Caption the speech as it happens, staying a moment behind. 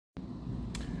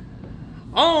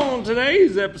On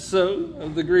today's episode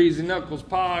of the Greasy Knuckles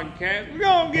podcast, we're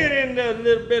going to get into a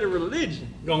little bit of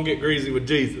religion. We're going to get greasy with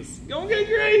Jesus. Going to get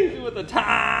greasy with the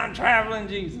time-traveling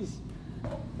Jesus.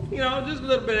 You know, just a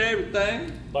little bit of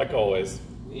everything. Like always.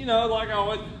 You know, like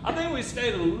always. I think we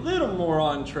stayed a little more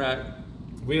on track.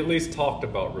 We at least talked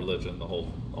about religion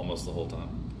almost the whole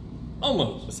time.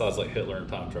 Almost. Besides like Hitler and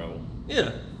time travel.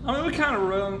 Yeah. I mean, we kind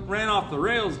of ran off the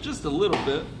rails just a little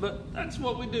bit, but that's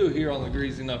what we do here on the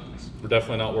Greasy Knuckles. We're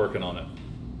definitely not working on it.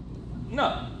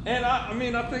 No. And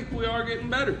I think we are getting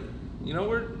better. You know,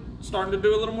 we're starting to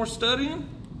do a little more studying.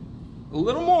 A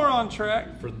little more on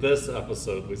track. For this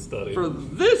episode, we studied. For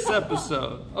this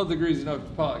episode of the Greasy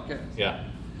Knuckles podcast. Yeah.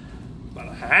 But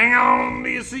hang on to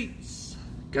your seats,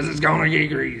 because it's going to get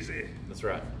greasy. That's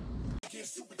right.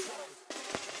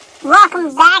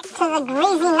 Welcome back to the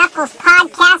Greasy Knuckles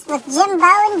podcast with Jimbo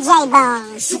and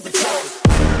J-Bone.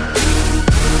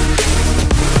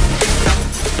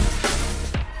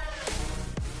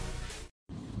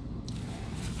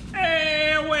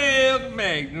 And welcome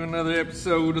back to another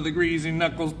episode of the Greasy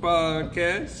Knuckles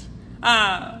podcast.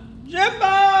 I'm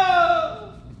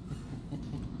Jimbo!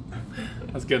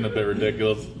 That's getting a bit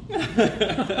ridiculous.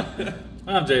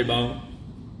 I'm J-Bone.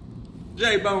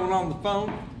 J-Bone on the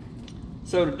phone.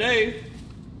 So today,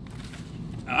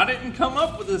 I didn't come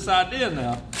up with this idea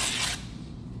now.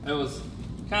 It was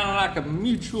kind of like a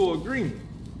mutual agreement.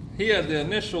 He had the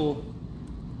initial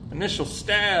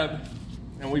stab,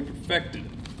 and we perfected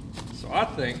it. So I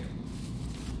think,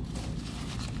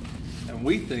 and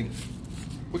we think,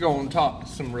 we're going to talk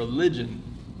some religion.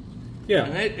 Yeah.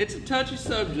 And it's a touchy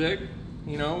subject,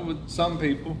 you know, with some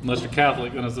people. Unless you're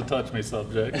Catholic, then it's a touch me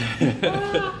subject.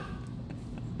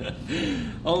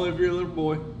 Only if you're a little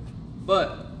boy.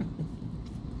 But,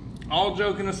 all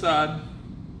joking aside,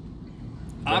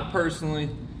 I personally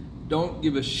don't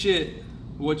give a shit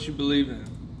what you believe in.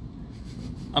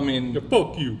 I mean... Yeah,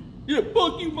 fuck you. Yeah,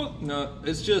 fuck you. No,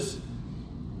 it's just...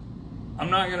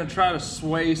 I'm not going to try to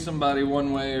sway somebody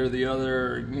one way or the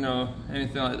other, or, you know,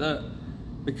 anything like that.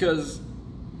 Because,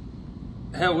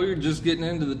 hell, we were just getting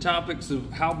into the topics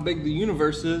of how big the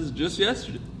universe is just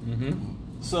yesterday. Mm-hmm.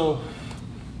 So...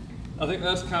 I think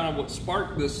that's kind of what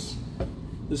sparked this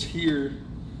here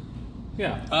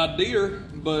idea,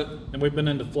 but... And we've been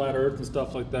into flat earth and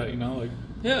stuff like that, you know, like...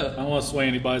 Yeah. I don't want to sway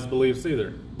anybody's beliefs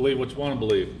either. Believe what you want to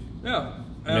believe. Yeah.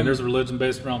 I mean, there's a religion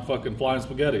based around fucking flying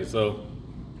spaghetti, so...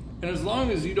 And as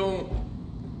long as you don't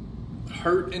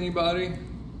hurt anybody,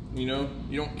 you know,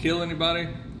 you don't kill anybody,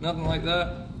 nothing like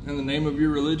that, in the name of your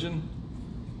religion,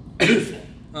 you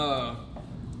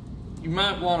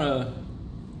might want to...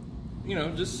 You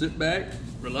know, just sit back,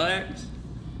 relax,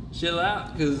 chill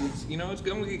out, because, you know, it's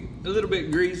going to get a little bit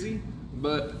greasy,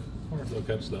 but They'll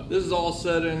catch that. this is all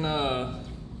said in,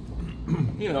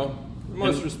 you know, the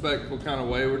most respectful kind of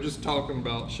way. We're just talking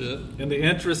about shit. In the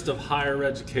interest of higher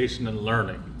education and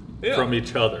learning Yeah. from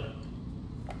each other.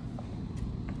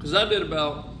 Because I did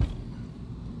about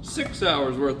 6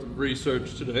 hours worth of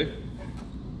research today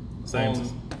Same.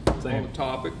 on the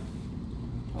topic.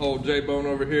 Old J-Bone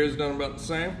over here has done about the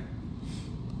same.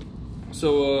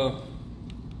 So,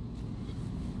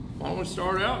 why don't we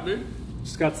start out, dude?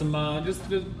 Just got some, I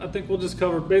think we'll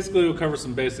cover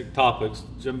some basic topics.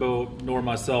 Jimbo nor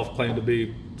myself claim to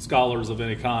be scholars of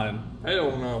any kind.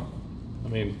 Hell no. I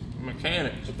mean,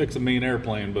 Mechanics. I fix a mean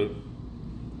airplane, but,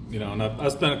 you know, and I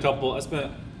spent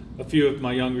a few of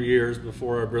my younger years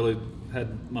before I really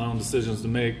had my own decisions to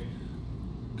make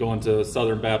going to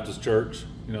Southern Baptist Church,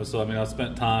 you know, so I mean, I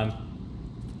spent time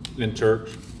in church.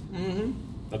 Mm-hmm.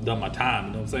 I've done my time,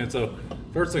 you know what I'm saying? So,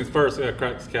 first things first, I gotta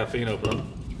crack this caffeine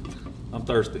open. I'm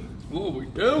thirsty. What are we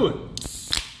doing?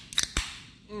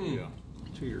 Yeah.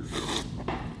 Cheers.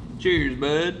 Cheers,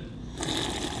 bud.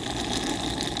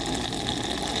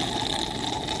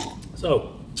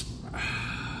 So,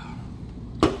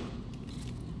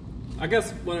 I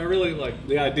guess what I really like,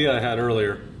 the idea I had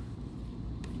earlier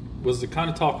was to kind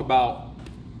of talk about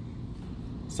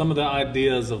some of the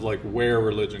ideas of like where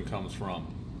religion comes from.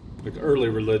 Like early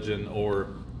religion, or,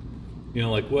 you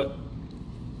know, like what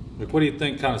do you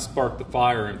think kind of sparked the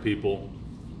fire in people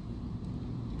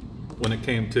when it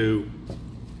came to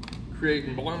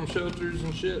Creating bomb shelters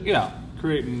and shit?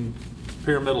 creating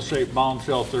pyramidal-shaped bomb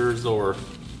shelters, or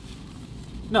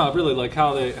no, really like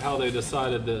how they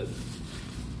decided that,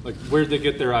 like, where'd they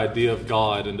get their idea of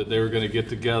God, and that they were going to get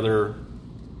together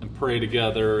and pray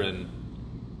together and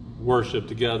worship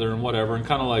together and whatever, and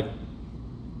kind of like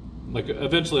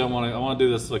eventually I want to do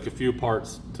this like a few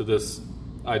parts to this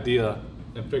idea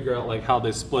and figure out like how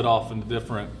they split off into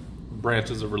different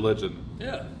branches of religion.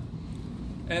 Yeah.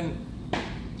 And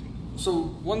So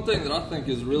one thing that I think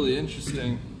is really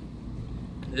interesting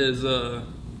is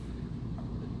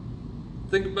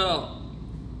think about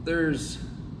it's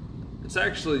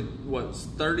actually what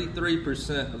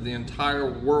 33% of the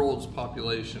entire world's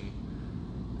population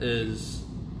is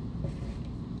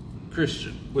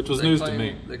Christian, which was news to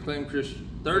me. They claim Christian.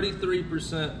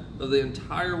 33% of the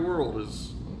entire world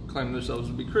claim themselves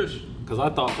to be Christian. Because I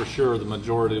thought for sure the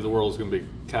majority of the world was going to be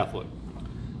Catholic.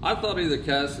 I thought either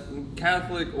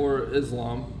Catholic or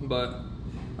Islam, but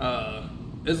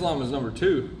Islam is number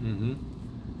 2. Mm-hmm.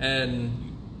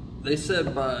 And they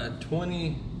said by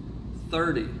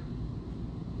 2030,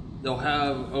 they'll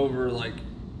have over like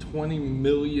 20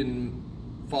 million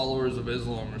followers of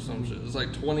Islam or some shit. It's like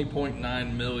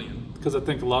 20.9 million. Because I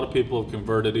think a lot of people have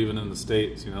converted even in the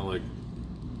States, you know, like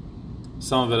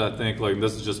some of it I think, like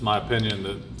this is just my opinion,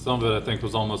 that some of it I think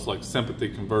was almost like sympathy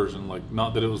conversion, like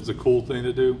not that it was the cool thing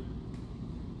to do,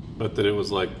 but that it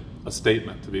was like a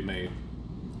statement to be made.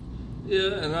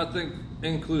 Yeah, and I think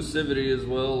inclusivity as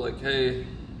well, like, hey,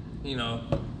 you know,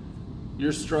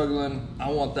 you're struggling,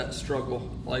 I want that struggle,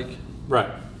 like.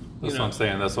 Right. That's what I'm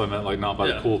saying. That's what I meant, like not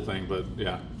by the cool thing, but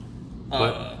yeah.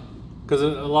 But because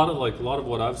a lot of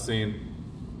what I've seen,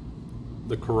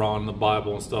 the Quran, the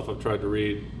Bible, and stuff I've tried to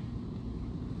read,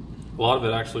 a lot of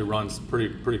it actually runs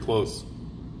pretty close.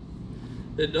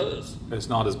 It does. It's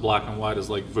not as black and white as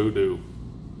like voodoo,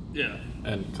 yeah,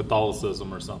 and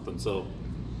Catholicism or something. So,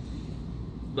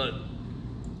 but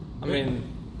I mean,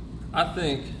 I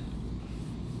think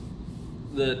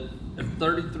that if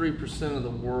 33% of the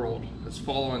world is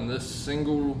following this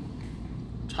single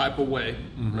type of way,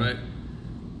 mm-hmm. right?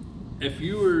 If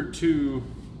you were to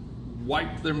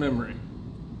wipe their memory,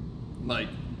 like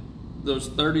those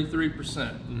 33%,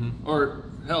 mm-hmm. or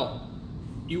hell,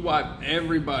 you wipe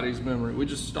everybody's memory. We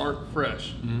just start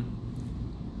fresh. Mm-hmm.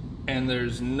 And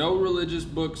there's no religious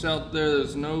books out there.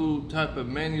 There's no type of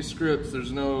manuscripts.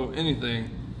 There's no anything.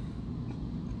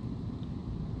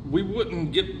 We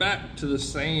wouldn't get back to the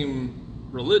same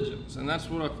religions. And that's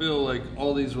what I feel like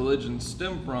all these religions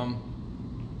stem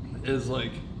from, is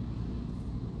like,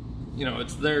 you know,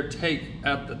 it's their take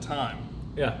at the time.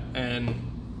 Yeah. And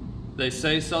they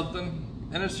say something,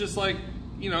 and it's just like,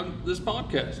 you know, this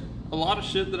podcast. A lot of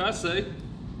shit that I say,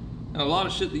 and a lot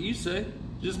of shit that you say,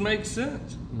 just makes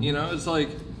sense. Mm-hmm. You know, it's like,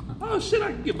 oh shit,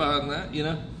 I can get behind that, you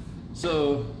know?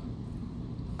 So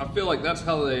I feel like that's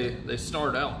how they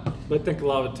start out. But I think a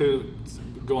lot of it too,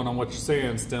 going on what you're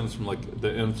saying, stems from like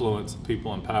the influence of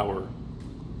people in power.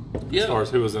 Yeah. As far as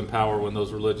who was in power when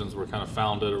those religions were kind of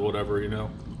founded or whatever, you know?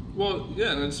 Well,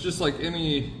 yeah, and it's just like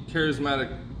any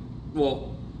charismatic,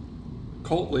 well,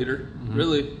 cult leader, mm-hmm.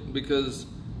 really, because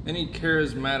any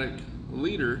charismatic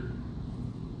leader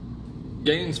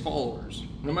gains followers,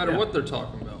 no matter what they're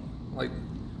talking about. Like,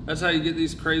 that's how you get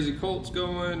these crazy cults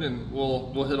going, and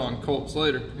we'll hit on cults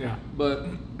later. Yeah. But,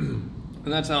 and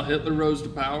that's how Hitler rose to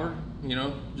power, you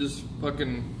know, just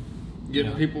fucking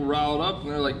getting people riled up, and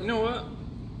they're like, you know what?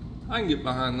 I can get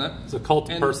behind that. It's a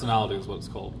cult of personality is what it's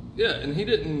called. Yeah, and he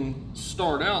didn't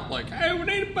start out like, hey, we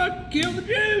need to fucking kill the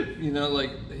Jew. You know,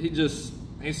 like, he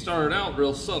started out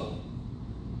real subtle.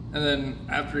 And then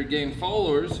after he gained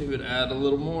followers, he would add a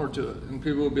little more to it. And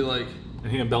people would be like... And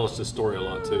he embellished his story a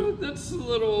lot, too. That's a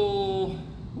little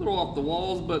off the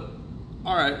walls, but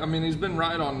all right. I mean, he's been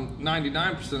right on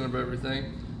 99% of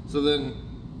everything. So then,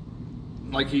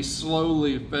 like, he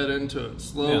slowly fed into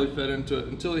it,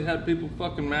 until he had people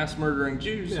fucking mass murdering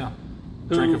Jews. Yeah.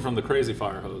 Drinking from the crazy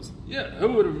fire hose. Yeah,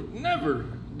 who would have never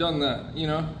done that, you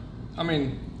know? I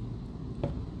mean,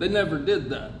 they never did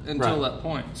that until that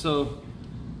point. So...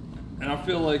 And I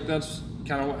feel like that's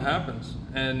kind of what happens.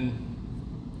 And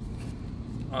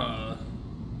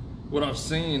what I've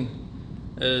seen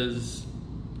is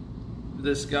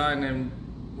this guy named,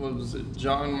 what was it,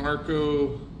 John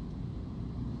Marco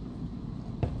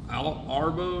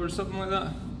Arbo or something like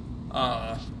that.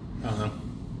 I don't know.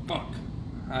 Fuck.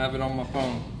 I have it on my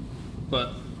phone.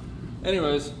 But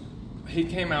anyways, he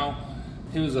came out.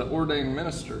 He was an ordained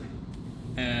minister.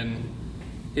 And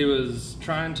he was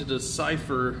trying to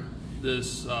decipher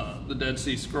this the Dead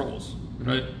Sea Scrolls,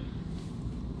 right?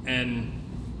 And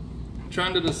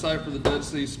trying to decipher the Dead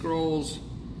Sea Scrolls,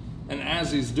 and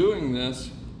as he's doing this,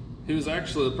 he was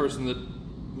actually the person that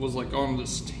was like on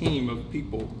this team of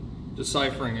people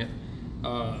deciphering it.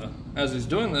 As he's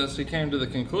doing this, he came to the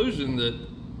conclusion that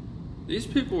these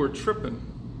people were tripping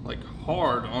like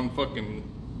hard on fucking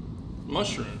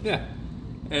mushrooms. Yeah.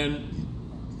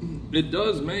 And it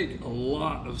does make a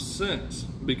lot of sense,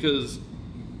 because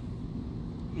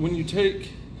when you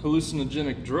take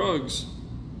hallucinogenic drugs,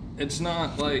 it's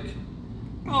not like,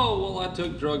 oh, well, I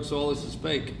took drugs, so all this is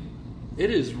fake. it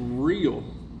is real.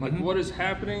 Like what is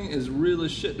happening is real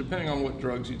as shit, depending on what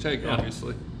drugs you take,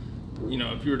 obviously. You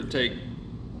know, if you were to take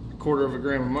a quarter of a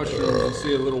gram of mushrooms and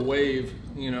see a little wave,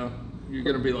 you know, you're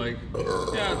going to be like,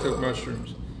 yeah, I took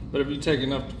mushrooms. But if you take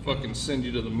enough to fucking send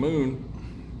you to the moon,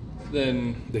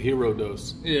 then... The hero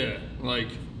dose. Yeah, like,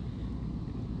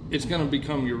 it's going to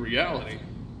become your reality.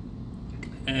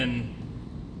 And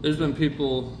there's been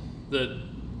people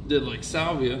that did like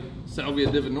Salvia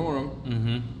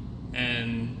Divinorum,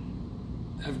 and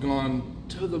have gone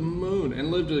to the moon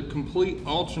and lived a complete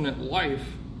alternate life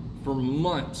for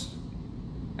months,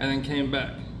 and then came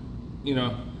back, you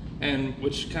know, and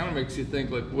which kind of makes you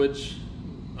think like which,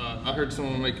 I heard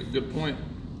someone make a good point,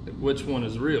 like which one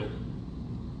is real?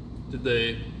 Did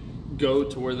they go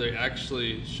to where they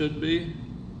actually should be?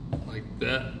 Like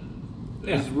that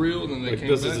is real, and then they like came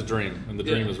this back? is a dream, and the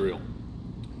dream is real.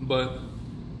 But,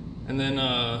 and then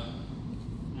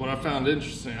what I found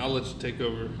interesting, I'll let you take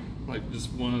over like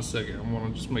just one second. I want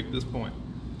to just make this point.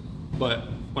 But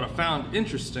what I found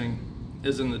interesting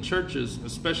is in the churches,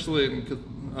 especially in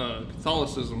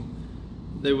Catholicism,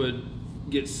 they would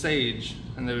get sage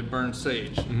and they would burn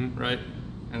sage, right?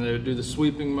 And they would do the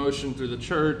sweeping motion through the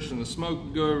church, and the smoke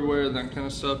would go everywhere, that kind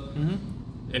of stuff.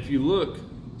 If you look,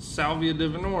 Salvia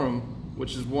Divinorum,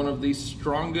 which is one of the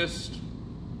strongest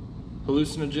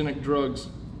hallucinogenic drugs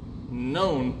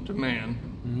known to man,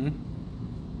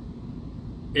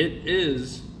 it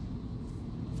is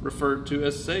referred to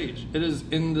as sage. It is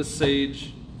in the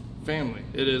sage family.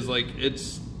 It is like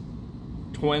its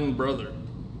twin brother.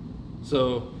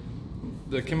 So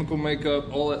the chemical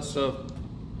makeup, all that stuff,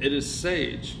 it is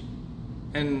sage.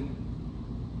 And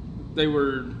they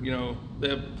were, you know, they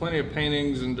have plenty of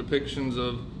paintings and depictions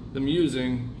of them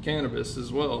using cannabis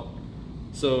as well.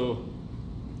 So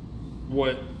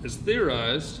what is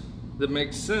theorized that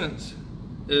makes sense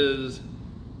is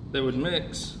they would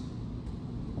mix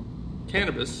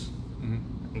cannabis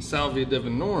and Salvia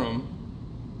Divinorum,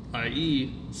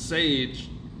 i.e. sage,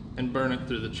 and burn it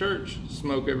through the church,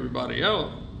 smoke everybody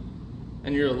out,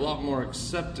 and you're a lot more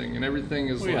accepting, and everything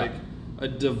is like a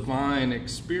divine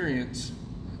experience.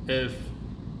 If,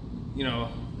 you know,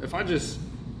 if I just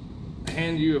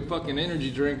hand you a fucking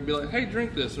energy drink and be like, hey,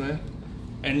 drink this, man,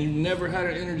 and you've never had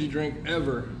an energy drink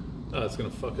ever, It's gonna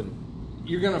fucking...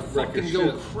 you're gonna fucking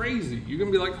go crazy. You're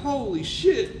gonna be like, holy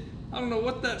shit, I don't know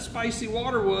what that spicy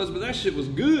water was, but that shit was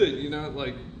good, you know,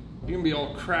 like, you're gonna be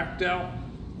all cracked out.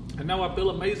 And now I feel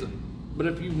amazing. But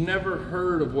if you've never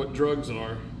heard of what drugs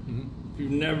are, if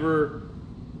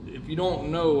you don't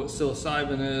know what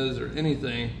psilocybin is or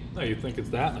anything... No, you think it's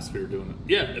the atmosphere doing it.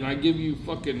 Yeah, and I give you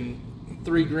fucking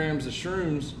 3 grams of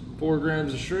shrooms, 4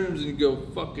 grams of shrooms, and you go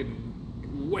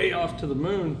fucking way off to the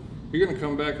moon, you're gonna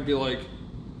come back and be like,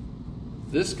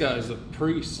 this guy's a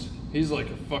priest. He's like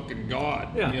a fucking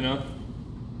god, you know?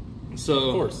 So,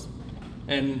 of course.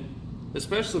 And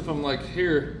especially if I'm like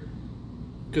here,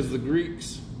 because the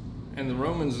Greeks and the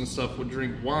Romans and stuff would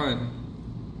drink wine,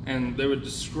 and they would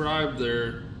describe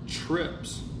their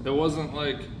trips. It wasn't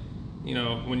like, you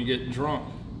know, when you get drunk.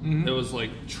 It was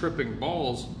like tripping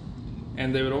balls,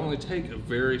 and they would only take a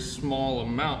very small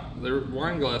amount. Their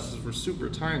wine glasses were super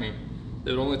tiny.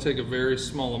 They would only take a very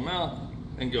small amount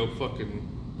and go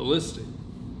fucking ballistic.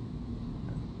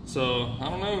 So, I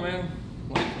don't know, man.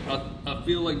 Like, I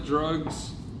feel like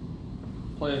drugs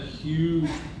play a huge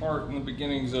part in the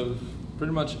beginnings of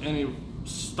pretty much any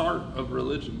start of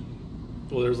religion.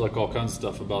 Well, there's like all kinds of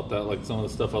stuff about that. Like some of the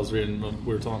stuff I was reading,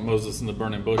 we were talking Moses and the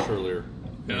burning bush earlier.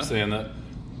 They're saying that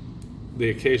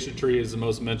the acacia tree is the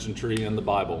most mentioned tree in the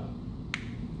Bible,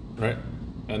 right?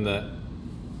 And that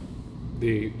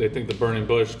they think the burning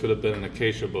bush could have been an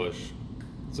acacia bush,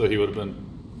 so he would have been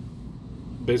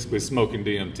basically smoking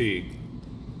DMT.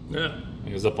 Yeah.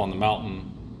 He was up on the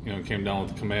mountain, you know, came down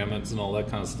with the commandments and all that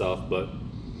kind of stuff. But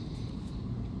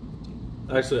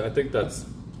actually, I think that's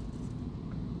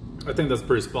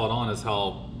pretty spot on as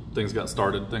how things got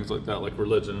started, things like that, like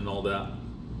religion and all that.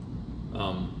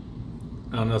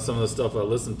 I don't know, some of the stuff I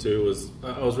listened to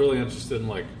I was really interested in,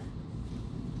 like,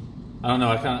 I don't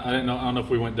know if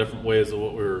we went different ways of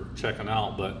what we were checking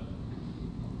out, but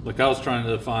like I was trying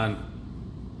to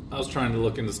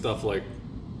look into stuff like,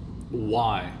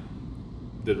 why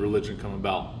did religion come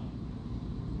about?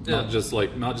 Not just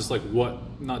like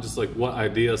what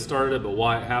idea started it, but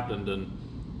why it happened. And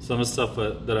some of the stuff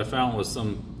that I found was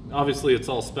obviously it's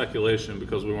all speculation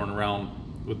because we weren't around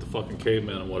with the fucking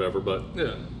cavemen and whatever, but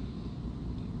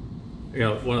you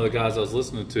know, one of the guys I was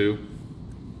listening to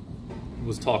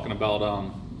was talking about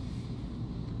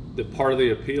that part of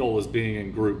the appeal was being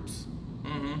in groups.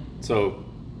 So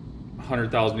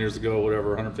 100,000 years ago, whatever,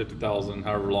 150,000,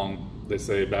 however long they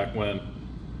say back when,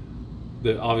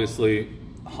 that obviously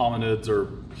hominids or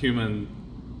human,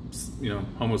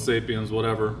 Homo sapiens,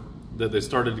 whatever, that they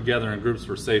started together in groups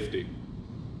for safety.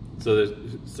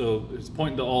 So it's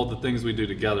pointing to all the things we do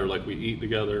together, like we eat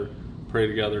together, pray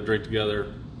together, drink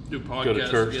together, Do podcasts go to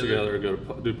church together,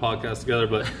 do podcasts together.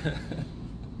 But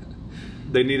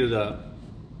they needed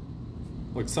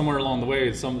like somewhere along the way,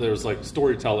 there was like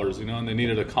storytellers, and they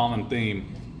needed a common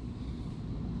theme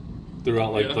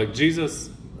throughout, like Jesus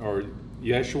or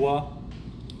Yeshua.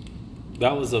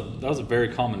 That was a very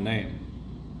common name.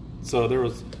 So there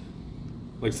was,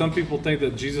 like, some people think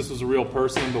that Jesus was a real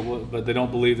person, but they don't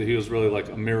believe that he was really like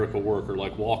a miracle worker,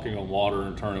 like walking on water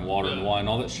and turning water into wine,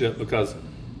 all that shit. Because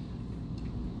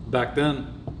back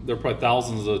then there were probably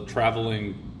thousands of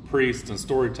traveling priests and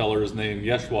storytellers named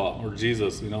Yeshua or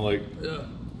Jesus.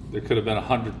 There could have been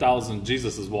 100,000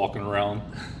 Jesuses walking around.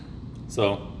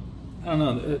 So I don't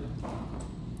know.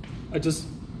 I just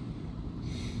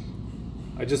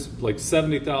like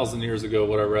 70,000 years ago,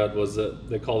 what I read was that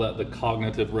they call that the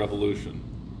cognitive revolution.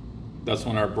 That's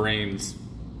when our brains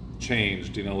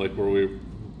changed, like where we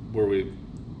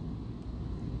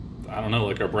I don't know,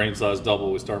 like our brain size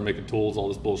doubled, we started making tools, all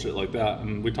this bullshit like that.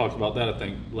 And we talked about that, I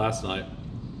think, last night.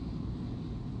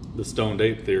 The stoned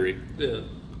ape theory. Yeah.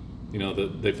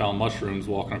 That they found mushrooms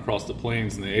walking across the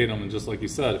plains and they ate them, and just like you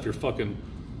said, if you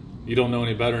don't know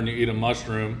any better and you eat a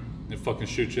mushroom, it fucking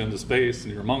shoots you into space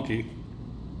and you're a monkey.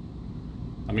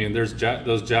 I mean, there's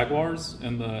those jaguars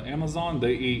in the Amazon.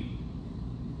 They eat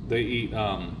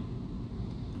one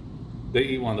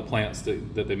of the plants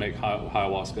that they make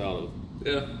ayahuasca out of.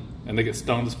 Yeah. And they get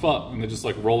stoned as fuck, and they just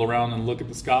like roll around and look at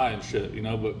the sky and shit,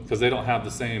 but because they don't have the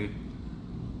same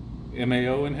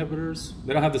MAO inhibitors,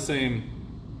 they don't have the same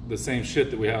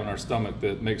shit that we have in our stomach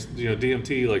that makes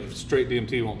DMT, like straight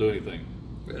DMT won't do anything.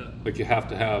 Yeah. Like you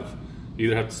either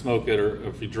have to smoke it, or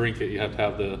if you drink it, you have to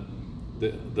have the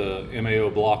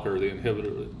MAO blocker, the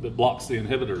inhibitor that blocks the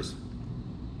inhibitors.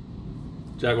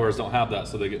 Jaguars don't have that,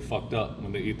 so they get fucked up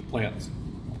when they eat the plants.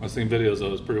 I've seen videos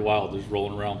of it. It's pretty wild. They're just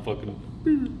rolling around, fucking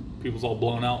people's all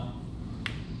blown out.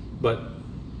 But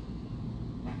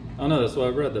I don't know. That's what I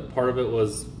read. That part of it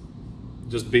was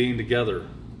just being together,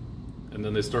 and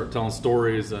then they start telling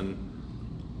stories, and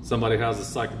somebody has a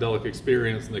psychedelic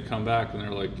experience, and they come back and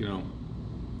they're like,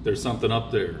 there's something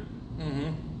up there. Mm-hmm.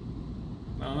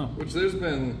 I don't know. Which there's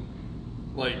been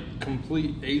like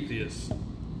complete atheists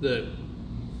that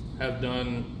have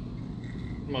done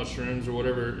mushrooms or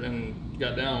whatever and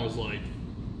got down, was like,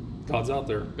 God's out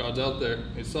there. God's out there.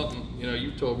 It's something.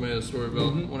 You told me a story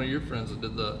about one of your friends that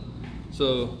did that.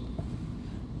 So,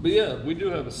 but yeah, we do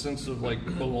have a sense of like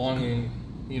belonging.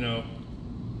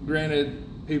 Granted,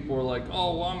 people are like,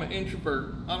 "Oh, well, I'm an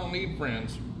introvert. I don't need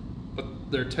friends,"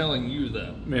 but they're telling you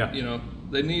that. Yeah.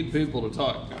 They need people to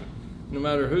talk to, no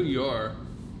matter who you are.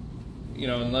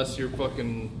 Unless you're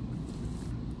fucking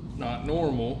not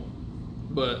normal,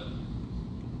 but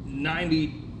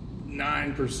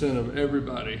 99% of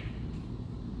everybody,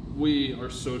 we are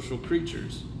social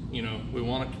creatures. We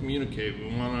want to communicate. We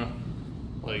want to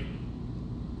like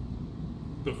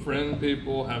befriend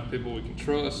people, have people we can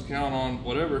trust, count on,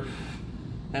 whatever.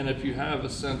 And if you have a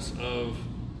sense of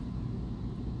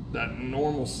that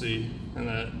normalcy and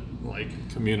that like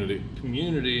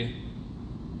Community,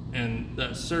 and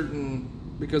that certain,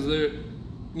 because they're,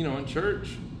 in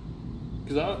church,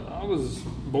 because I was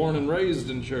born and raised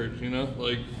in church,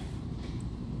 like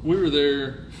we were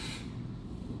there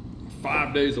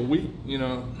 5 days a week,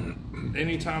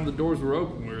 anytime the doors were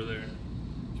open, we were there.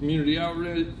 Community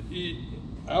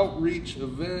outreach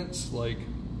events, like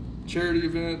charity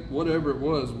event, whatever it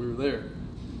was, we were there.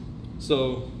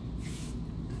 So,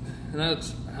 and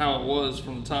that's how it was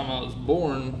from the time I was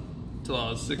born till I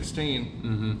was 16.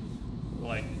 Mm-hmm.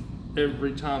 Like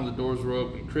every time the doors were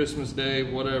open, Christmas Day,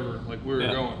 whatever, like we were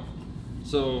going.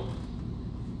 So,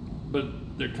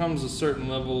 but there comes a certain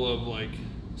level of like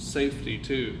safety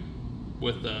too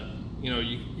with that.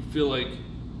 You feel like,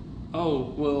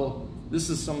 oh, well, this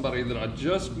is somebody that I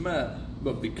just met,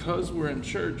 but because we're in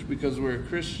church, because we're a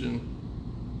Christian,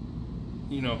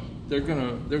 they're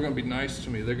gonna be nice to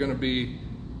me. They're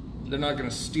not gonna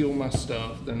steal my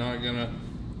stuff. They're not gonna,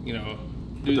 do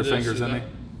put their this fingers or in that. me.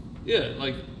 Yeah,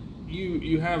 like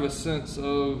you have a sense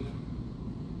of,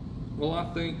 well,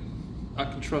 I think I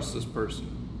can trust this person,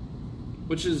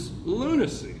 which is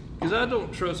lunacy, because I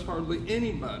don't trust hardly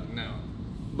anybody now.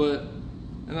 But,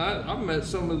 and I've met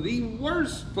some of the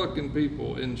worst fucking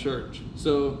people in church.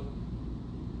 So,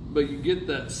 but you get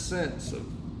that sense of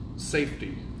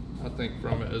safety, I think,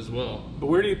 from it as well. But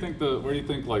where do you think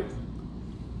like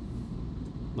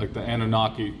like the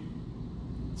Anunnaki,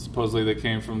 supposedly they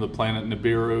came from the planet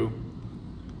Nibiru,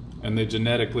 and they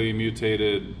genetically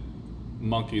mutated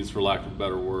monkeys, for lack of a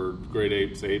better word, great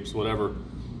apes, whatever,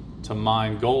 to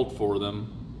mine gold for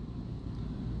them.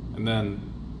 And then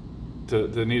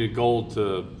they needed gold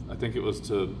to, I think it was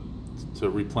to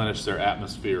replenish their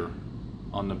atmosphere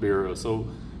on Nibiru. So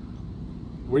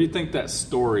where do you think that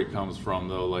story comes from,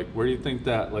 though? Like, where do you think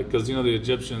that, like, because, you know, the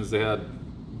Egyptians, they had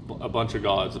a bunch of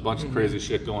gods, a bunch of crazy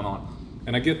shit going on.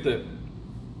 And I get that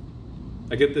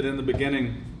in the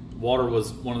beginning, water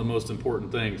was one of the most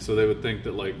important things. So they would think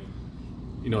that, like,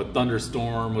 you know, a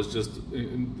thunderstorm was just,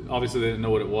 obviously they didn't know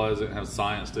what it was, they didn't have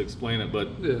science to explain it, but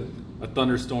a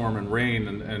thunderstorm and rain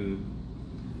and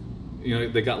you know,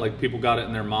 they got, like, people got it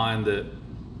in their mind that,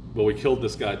 well, we killed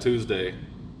this guy Tuesday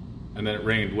and then it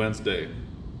rained Wednesday,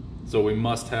 so we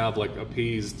must have, like,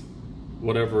 appeased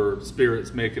whatever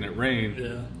spirit's making it rain.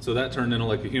 Yeah. So that turned into,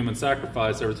 like, a human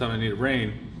sacrifice. Every time they needed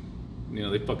rain, you know,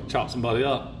 they fucking chop somebody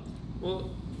up. Well,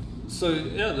 so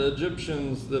yeah, the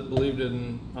Egyptians that believed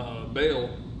in Baal,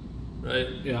 right?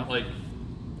 Yeah. Like,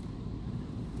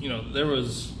 you know, there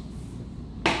was,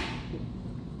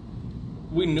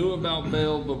 we knew about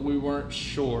Baal, but we weren't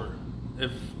sure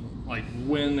if, like,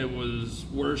 when it was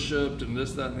worshipped and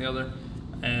this, that, and the other.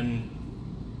 And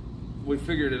we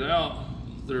figured it out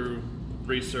through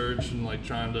research and, like,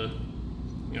 trying to,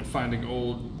 you know, finding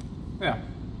old Going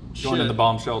in shit. the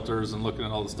bomb shelters and looking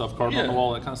at all the stuff carved on the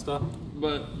wall, that kind of stuff.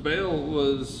 But Baal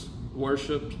was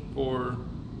worshipped for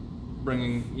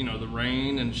bringing, you know, the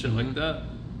rain and shit like that.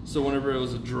 So whenever it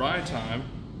was a dry time,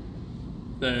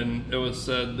 then it was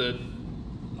said that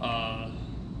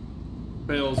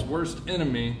Baal's worst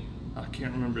enemy, I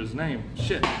can't remember his name.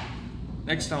 Shit.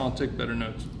 Next time I'll take better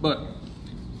notes. But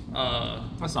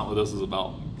That's not what this is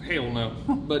about. hell no.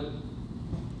 But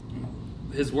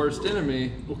his worst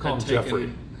enemy We'll call him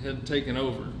Jeffrey. had taken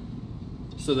over.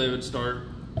 So they would start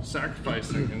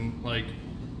sacrificing and, like,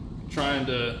 trying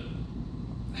to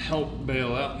help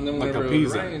Baal out. And then Like whenever it would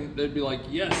appease him. rain, they'd be like,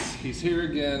 yes, he's here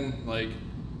again. Like,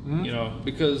 you know,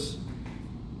 because,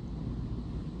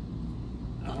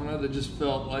 I don't know, they just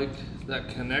felt like that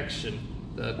connection,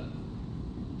 that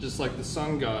just like the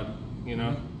sun god, you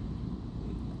know,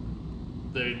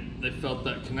 they felt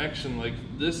that connection, like,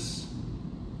 this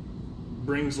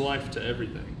brings life to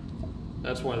everything.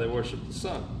 That's why they worship the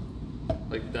sun.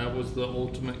 Like, that was the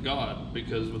ultimate god,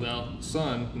 because without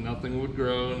sun, nothing would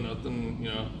grow, nothing, you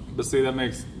know. But see, that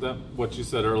makes that what you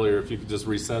said earlier. If you could just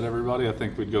reset everybody, I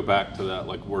think we'd go back to that,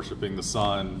 like worshiping the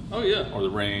sun, Oh yeah. or the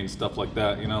rain, stuff like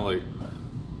that. You know, like,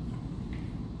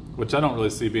 which I don't really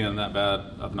see being that bad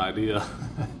of an idea.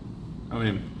 I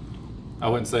mean, I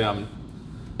wouldn't say I'm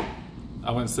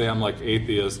like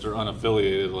atheist or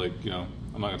unaffiliated. Like, you know,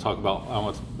 I'm not going to talk about.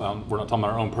 We're not talking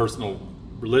about our own personal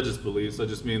religious beliefs. I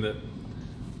just mean that,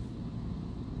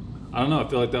 I don't know, I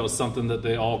feel like that was something that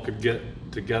they all could get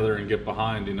together and get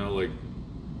behind, you know, like.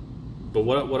 But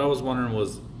what I was wondering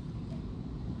was,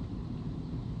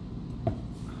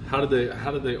 how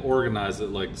did they organize it?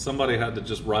 Like, somebody had to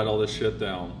just write all this shit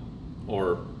down,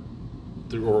 or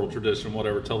through oral tradition,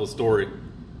 whatever, tell the story.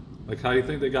 Like, how do you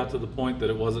think they got to the point that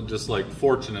it wasn't just, like,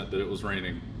 fortunate that it was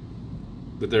raining?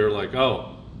 That they were like,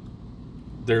 oh,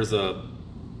 there's a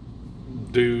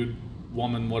dude,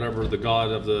 woman, whatever the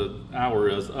god of the hour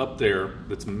is up there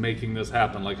that's making this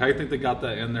happen. Like, how do you think they got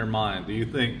that in their mind? Do you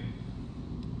think,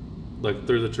 like,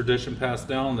 through the tradition passed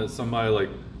down, that somebody, like,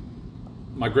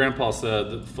 my grandpa said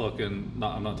that fucking,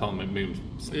 I'm not telling me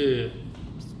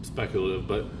speculative,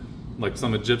 but, like,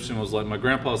 some Egyptian was like, my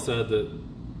grandpa said that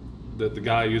the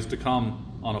guy used to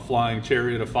come on a flying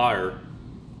chariot of fire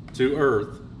to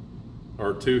Earth,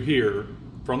 or to here,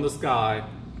 from the sky,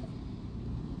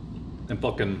 and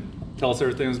fucking tell us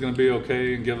everything's going to be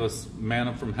okay and give us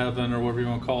manna from heaven, or whatever you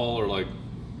want to call, or, like,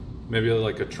 maybe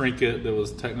like a trinket that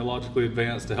was technologically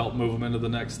advanced to help move them into the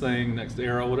next thing, next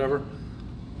era, whatever.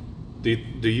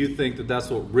 Do you think that that's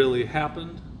what really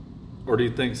happened? Or do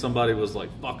you think somebody was like,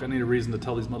 fuck, I need a reason to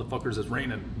tell these motherfuckers it's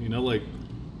raining? You know, like,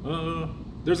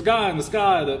 there's a guy in the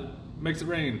sky that makes it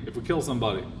rain if we kill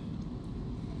somebody.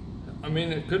 I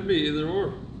mean, it could be either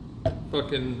or.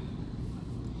 Fucking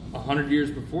 100 years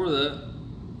before that,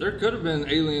 there could have been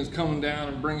aliens coming down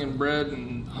and bringing bread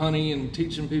and honey and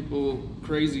teaching people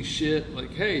crazy shit.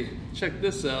 Like, hey, check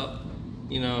this out.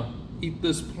 You know, eat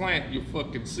this plant, you'll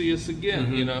fucking see us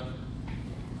again, you know,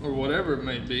 or whatever it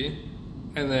may be.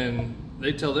 And then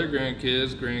they tell their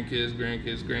grandkids,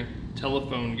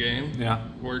 telephone game. Yeah.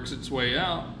 Works its way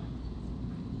out.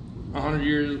 100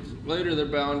 years later, they're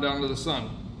bowing down to the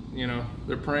sun. You know,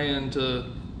 they're praying to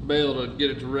Baal to get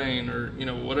it to rain, or, you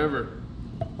know, whatever.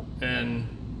 And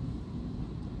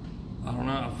I don't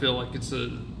know. I feel like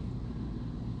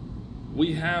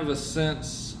we have a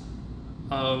sense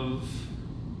of,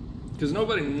 because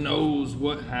nobody knows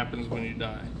what happens when you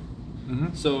die.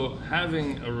 Mm-hmm. So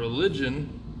having a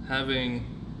religion, having,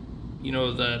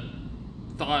 that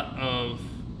thought of,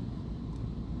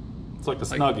 It's like a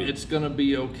snuggie. it's gonna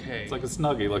be okay. It's like a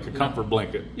snuggie, like a comfort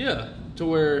blanket. Yeah, to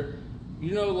where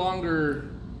you're no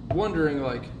longer wondering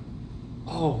like,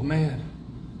 oh man,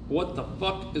 what the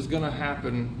fuck is gonna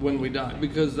happen when we die?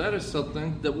 Because that is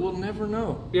something that we'll never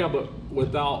know Yeah, but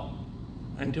without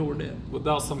until we're dead.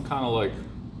 some kind of like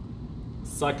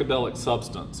psychedelic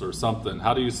substance or something,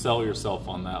 how do you sell yourself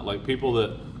on that? Like people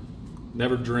that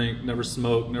never drink, never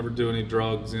smoke, never do any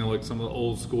drugs, like some of the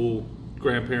old school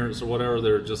grandparents or whatever,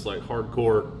 they're just like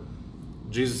hardcore,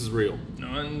 Jesus is real.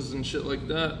 Nuns and shit like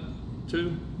that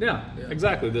too. Yeah,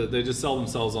 exactly. They just sell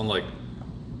themselves on like,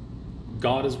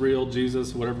 God is real,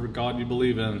 Jesus, whatever God you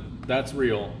believe in, that's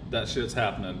real, that shit's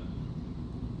happening.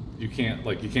 You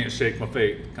can't shake my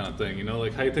faith kind of thing,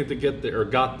 like how you think they get there or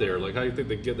got there, like how you think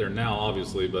they get there now,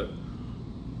 obviously, but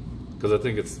because I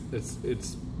think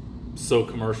it's so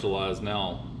commercialized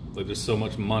now, like there's so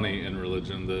much money in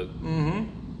religion that.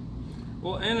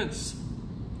 Well, and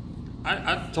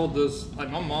I told this,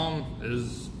 like my mom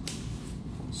is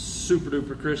super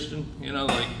duper Christian,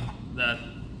 like that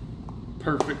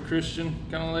perfect Christian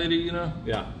kind of lady,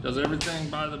 Yeah. Does everything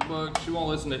by the book. She won't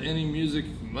listen to any music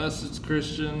unless it's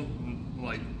Christian.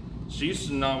 Like, she used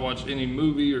to not watch any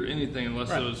movie or anything unless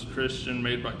it was Christian,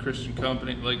 made by Christian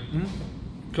company. Like,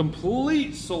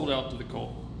 complete sold out to the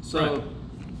cult. So,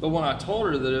 but when I told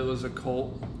her that it was a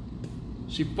cult,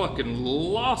 she fucking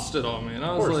lost it on me. And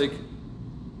I was like,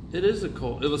 it is a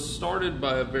cult. It was started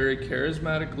by a very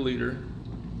charismatic leader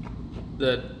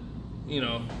that,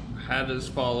 had his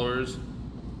followers,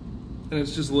 and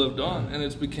it's just lived on, and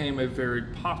it's became a very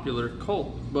popular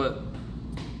cult.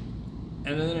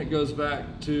 And then it goes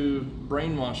back to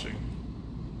brainwashing,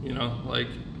 like.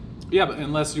 Yeah, but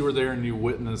unless you were there and you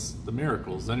witnessed the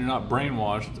miracles, then you're not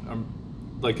brainwashed.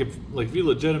 Like if you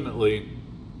legitimately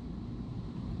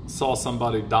saw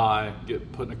somebody die,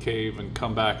 get put in a cave, and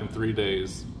come back in 3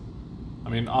 days. I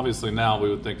mean, obviously now we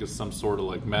would think it's some sort of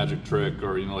like magic trick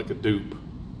or like a dupe.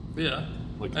 Yeah.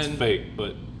 Like it's fake,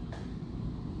 but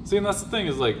see, and that's the thing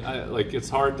is like it's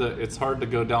hard to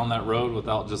go down that road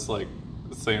without just like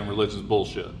saying religion's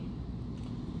bullshit.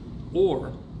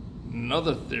 Or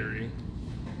another theory: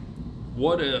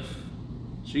 what if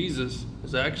Jesus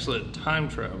is actually a time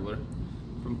traveler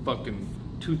from fucking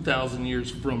 2,000 years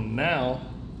from now,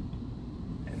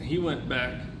 and he went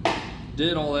back,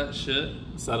 did all that shit,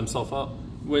 Set himself up.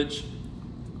 Which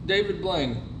David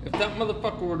Blaine, if that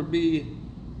motherfucker were to be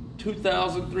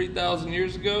 2,000, 3,000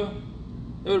 years ago,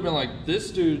 it would have been like,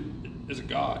 this dude is a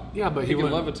god. Yeah, but he can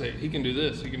wouldn't- levitate. He can do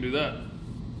this. He can do that.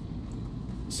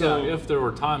 So Yeah, if there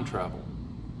were time travel.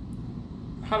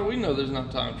 how do we know there's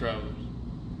not time travelers?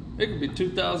 It could be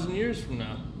 2,000 years from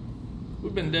now.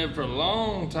 We've been dead for a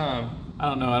long time. I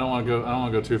don't know. I don't want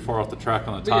to go too far off the track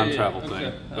on the time travel thing.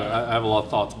 okay. But I have a lot of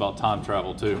thoughts about time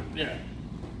travel too. Yeah.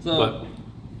 So But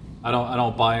I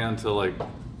don't buy into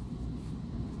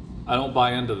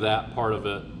that part of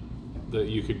it, that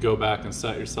you could go back and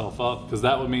set yourself up, because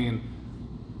that would mean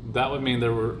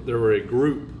there were a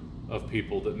group of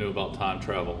people that knew about time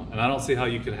travel, and I don't see how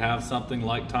you could have something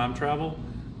like time travel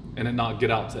and it not get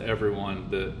out to everyone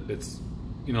that it's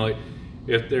like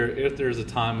if there's a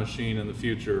time machine in the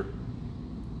future,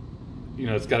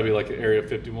 it's got to be like an Area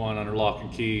 51 under lock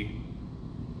and key.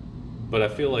 But I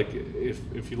feel like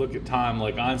if you look at time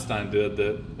like Einstein did,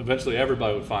 that eventually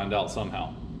everybody would find out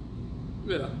somehow.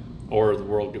 yeah. Or the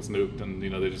world gets nuked and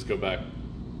they just go back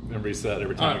and reset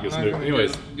every time it gets I'm nuked. gonna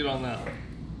Anyways, get on that.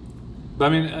 but I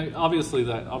mean, obviously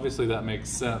that makes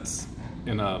sense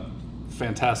in a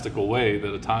fantastical way,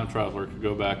 that a time traveler could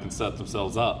go back and set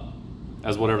themselves up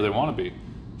as whatever they want to be.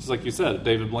 Just like you said,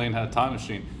 David Blaine had a time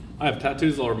machine. I have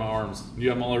tattoos all over my arms. You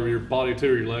have them all over your body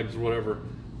too, or your legs or whatever,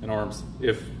 and arms.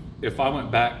 If I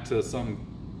went back to some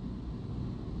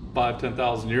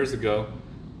 5,000-10,000 years ago,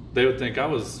 they would think I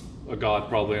was a god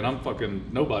probably, and I'm fucking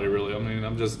nobody really. I mean,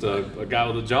 I'm just a guy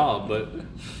with a job, but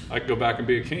I could go back and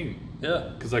be a king.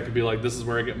 Yeah. Because I could be like, this is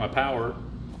where I get my power,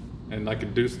 and I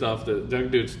could do stuff they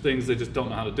could do things they just don't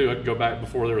know how to do. I could go back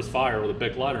before there was fire with a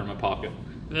big lighter in my pocket.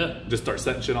 Yeah. Just start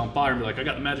setting shit on fire and be like, I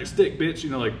got the magic stick, bitch.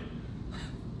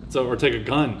 Or take a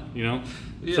gun, Yeah.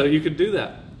 So you could do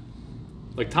that.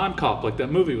 Like Time Cop, like that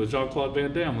movie with Jean-Claude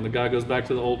Van Damme, when the guy goes back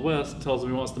to the Old West, tells him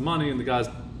he wants the money, and the guys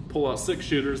pull out 6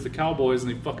 shooters, the cowboys,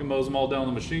 and he fucking mows them all down with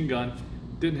a machine gun.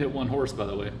 Didn't hit one horse, by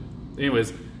the way.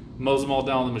 Anyways, mows them all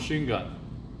down with a machine gun.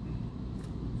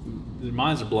 Their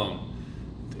minds are blown.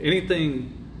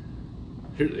 anything.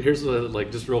 Here's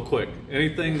like just real quick.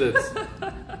 Anything that's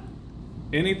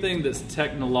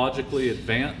technologically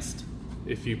advanced,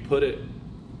 if you put it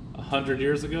 100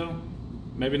 years ago,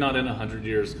 maybe not in 100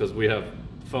 years because we have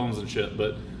phones and shit,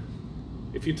 but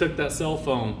if you took that cell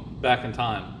phone back in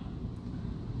time,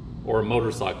 or a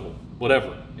motorcycle,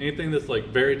 whatever, anything that's like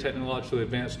very technologically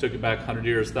advanced, took it back 100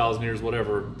 years, 1,000 years,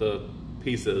 whatever the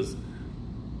piece is,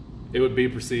 it would be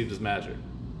perceived as magic.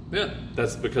 Yeah.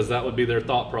 That's because that would be their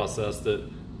thought process that,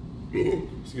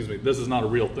 excuse me, this is not a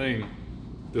real thing.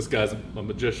 This guy's a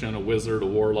magician, a wizard, a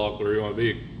warlock, whatever you want to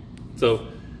be. So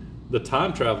the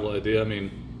time travel idea, I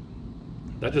mean,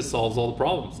 that just solves all the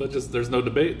problems. There's no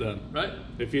debate then. Right.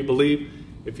 If you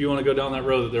want to go down that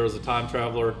road that there was a time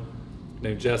traveler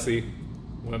named Jesse,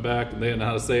 went back and they didn't know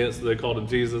how to say it, so they called him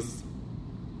Jesus.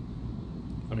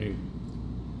 I mean,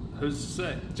 who's to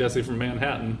say? Jesse from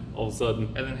Manhattan, all of a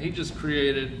sudden. And then he just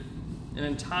created an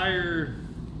entire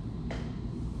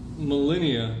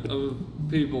millennia of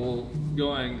people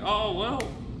going, oh, well,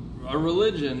 a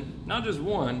religion, not just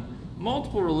one,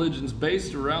 multiple religions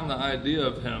based around the idea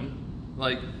of him.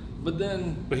 Like, but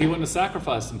he wouldn't have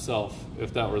sacrificed himself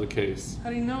if that were the case.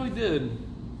 How do you know he did?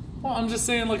 Well, I'm just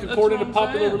saying, like, according to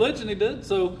popular religion, he did.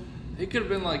 So he could have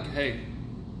been like, hey,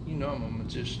 you know I'm a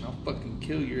magician. I'll fucking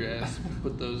kill your ass.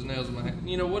 Put those nails in my hand.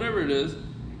 You know, whatever it is.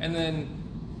 And then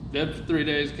dead for 3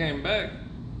 days, came back.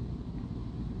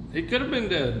 He could have been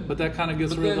dead. But that kind of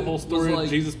gets rid of the whole story of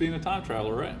Jesus being a time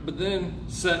traveler, right? But then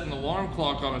set an alarm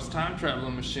clock on his time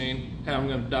traveling machine. Hey, I'm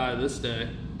going to die this day,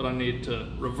 but I need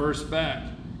to reverse back,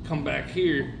 come back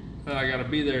here, and I got to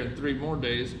be there in 3 more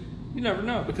days. You never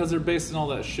know. Because they're basing all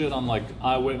that shit on, like,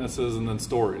 eyewitnesses and then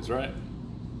stories, right?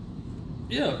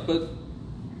 Yeah, but...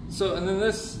 So, and then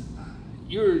this...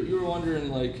 You were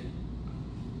wondering, like...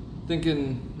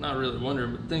 Thinking... Not really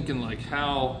wondering, but thinking, like,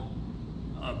 how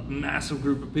a massive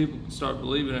group of people can start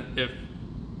believing it if,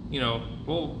 you know...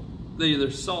 Well, they either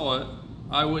saw it,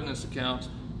 eyewitness accounts,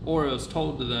 or it was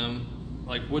told to them,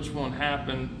 like, which one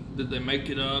happened. Did they make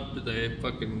it up? Did they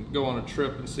fucking go on a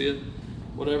trip and see it?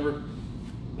 Whatever.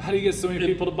 How do you get so many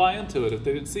people to buy into it if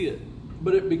they didn't see it?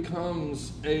 But it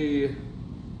becomes a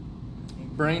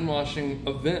brainwashing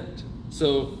event.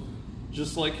 So,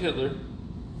 just like Hitler,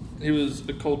 he was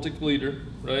a cultic leader,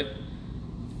 right?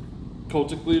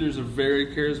 Cultic leaders are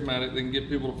very charismatic. They can get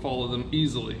people to follow them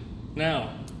easily. Now...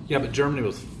 Yeah, but Germany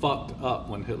was fucked up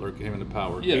when Hitler came into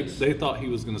power. Yes. They thought he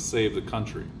was going to save the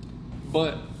country.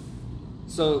 But,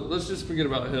 so let's just forget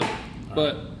about Hitler.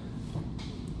 But,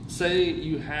 say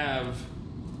you have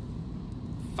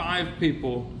 5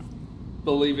 people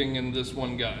believing in this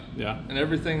one guy. Yeah. And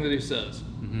everything that he says.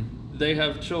 Mm-hmm. They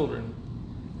have children.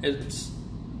 It's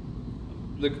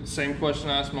the same question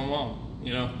I asked my mom.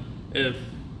 You know, if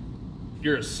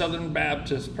you're a Southern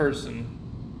Baptist person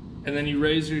and then you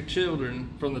raise your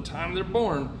children from the time they're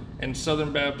born in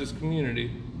Southern Baptist community,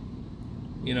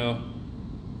 you know,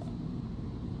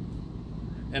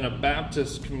 in a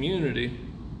Baptist community,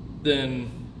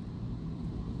 then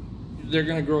they're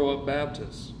going to grow up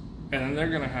Baptist. And then they're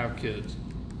going to have kids.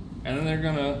 And then they're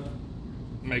going to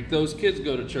make those kids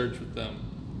go to church with them.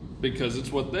 Because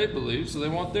it's what they believe, so they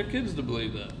want their kids to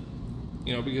believe that.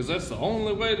 You know, because that's the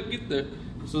only way to get there.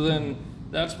 So then,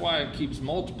 that's why it keeps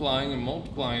multiplying and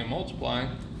multiplying and multiplying.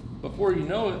 Before you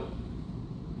know it,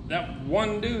 that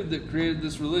one dude that created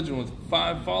this religion with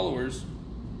 5 followers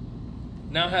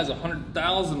now has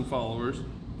 100,000 followers.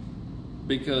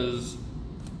 Because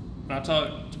I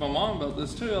talked to my mom about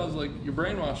this too. I was like, you're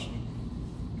brainwashing,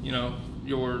 you know,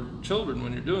 your children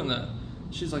when you're doing that.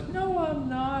 She's like, no, I'm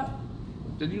not.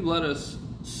 Did you let us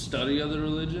study other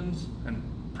religions and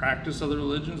practice other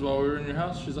religions while we were in your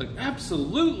house? She's like,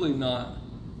 absolutely not.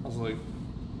 I was like,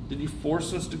 did you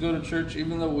force us to go to church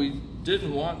even though we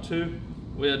didn't want to?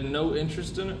 We had no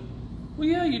interest in it? Well,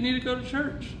 yeah, you need to go to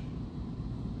church.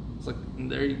 It's like, and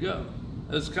there you go.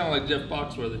 It's kind of like Jeff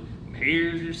Foxworthy.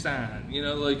 Here's your sign. You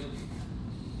know, like,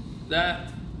 that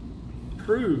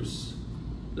proves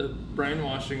that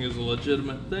brainwashing is a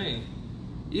legitimate thing.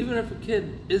 Even if a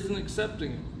kid isn't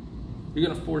accepting it, you're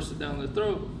going to force it down their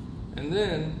throat. And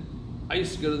then, I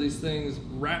used to go to these things,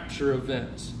 rapture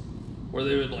events, where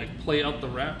they would, like, play out the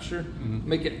rapture,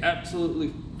 make it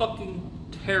absolutely fucking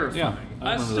terrifying. Yeah,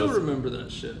 I still remember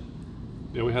that shit.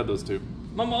 Yeah, we had those too.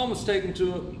 My mom was taking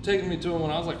me to them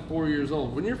when I was like 4 years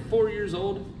old. When you're 4 years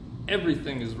old,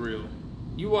 everything is real.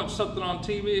 You watch something on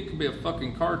TV, it could be a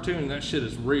fucking cartoon, that shit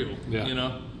is real, you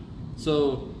know?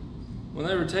 So, when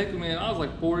they were taking me, and I was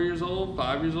like 4 years old,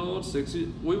 5 years old, 6 years,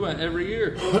 we went every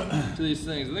year to these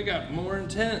things, and they got more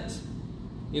intense,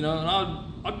 you know, and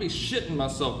I'd be shitting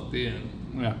myself at the end,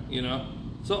 you know?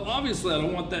 So obviously I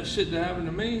don't want that shit to happen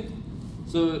to me.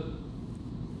 So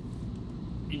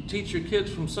you teach your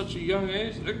kids from such a young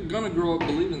age, they're gonna grow up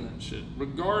believing that shit,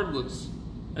 regardless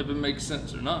if it makes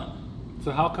sense or not.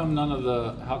 So how come none of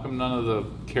the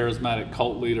charismatic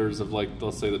cult leaders of, like,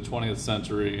 let's say the 20th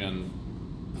century and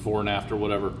before and after,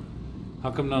 whatever,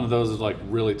 how come none of those like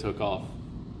really took off?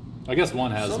 I guess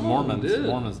one has. Some of them did.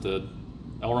 Mormons did.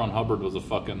 L. Ron Hubbard was a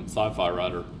fucking sci-fi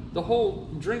writer. The whole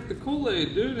drink the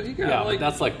Kool-Aid, dude. He got but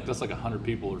that's like 100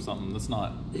 people or something. That's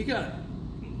not. He got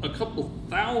a couple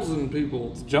thousand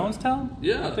people. It's Jonestown?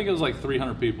 Yeah. I think it was like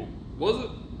 300 people. Was it?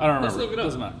 I don't remember. Let's look it up.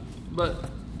 Doesn't matter. But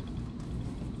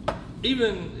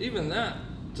even that,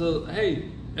 to hey,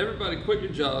 everybody quit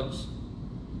your jobs,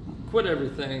 quit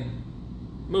everything,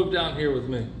 move down here with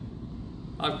me.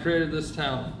 I've created this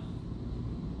town.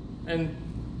 And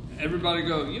everybody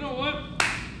go, you know what?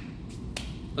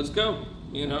 Let's go,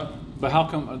 you know? But how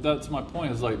come, that's my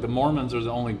point, is like the Mormons are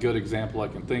the only good example I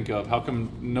can think of. How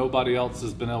come nobody else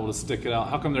has been able to stick it out?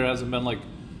 How come there hasn't been like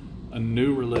a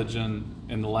new religion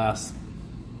in the last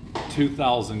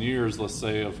 2,000 years, let's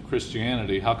say, of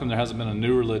Christianity? How come there hasn't been a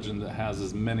new religion that has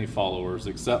as many followers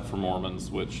except for Mormons,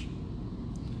 which,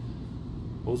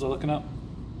 what was I looking up?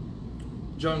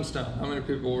 Jonestown. How many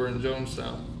people were in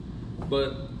Jonestown?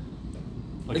 But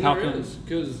like, and how there come? is,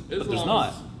 because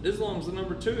Islam's the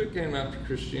number 2. It came after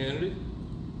Christianity.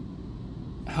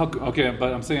 Okay,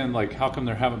 but I'm saying, like, how come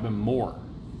there haven't been more?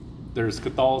 There's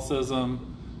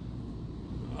Catholicism.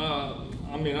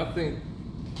 I mean, I think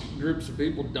groups of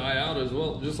people die out as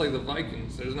well, just like the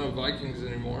Vikings. There's no Vikings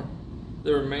anymore.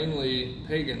 They were mainly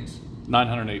pagans.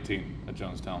 918 at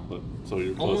Jonestown, but so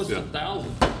you're close. Almost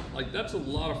 1,000. Like, that's a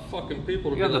lot of fucking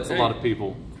people to be like, that's a lot of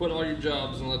people. Quit all your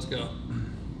jobs and let's go.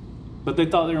 But they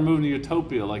thought they were moving to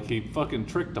Utopia, like he fucking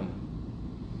tricked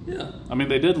them. Yeah. I mean,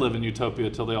 they did live in Utopia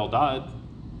till they all died.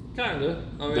 Kinda.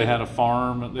 I mean, they had a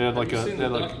farm. They had like have a. you seen they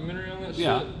had the like, documentary on that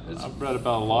yeah, shit? It's I've read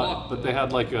about a lot, but they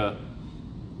had like a.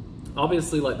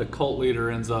 Obviously, like the cult leader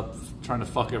ends up trying to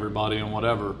fuck everybody and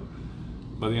whatever,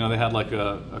 but you know they had like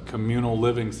a communal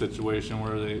living situation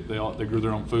where they grew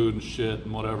their own food and shit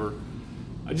and whatever.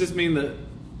 I just mean that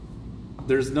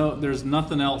there's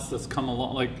nothing else that's come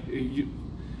along. Like you,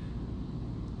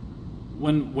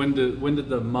 when did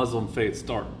the Muslim faith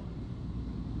start?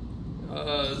 It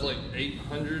was like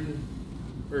 800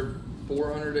 or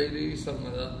 400 AD, something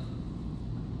like that.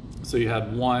 So you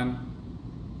had one,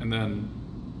 and then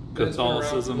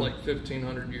Catholicism. It's been around for like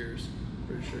 1,500 years,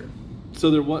 pretty sure. So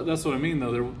that's what I mean,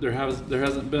 though. There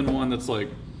hasn't been one that's like.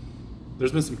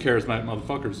 There's been some charismatic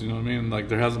motherfuckers, you know what I mean? Like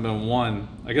there hasn't been one.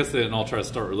 I guess they didn't all try to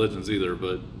start religions either,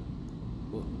 but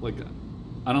like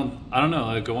I don't know.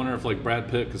 Like I wonder if like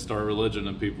Brad Pitt could start a religion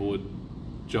and people would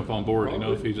jump on board. Probably.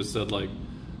 You know, if he just said like,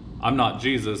 "I'm not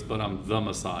Jesus, but I'm the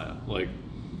Messiah." Like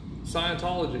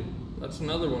Scientology. That's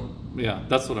another one. Yeah,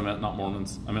 that's what I meant. Not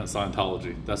Mormons. I meant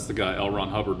Scientology. That's the guy. L. Ron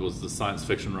Hubbard was the science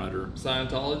fiction writer.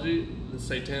 Scientology, the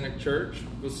Satanic Church,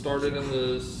 was started in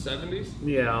the 70s.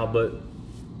 Yeah, but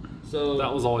so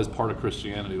that was always part of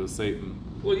Christianity with Satan.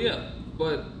 Well, yeah,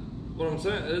 but what I'm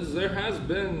saying is there has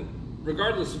been,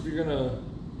 regardless if you're gonna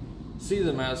see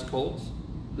them as cults,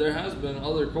 there has been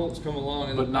other cults come along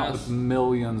in the past. But not with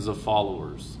millions of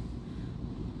followers.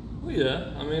 Well,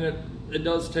 yeah. I mean, it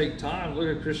does take time.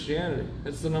 Look at Christianity.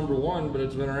 It's the number 1, but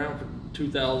it's been around for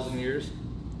 2,000 years.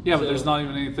 Yeah, but there's not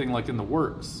even anything like in the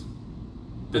works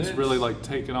that's really like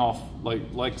taken off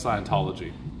like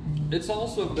Scientology. It's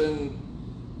also been,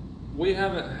 we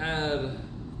haven't had,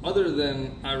 other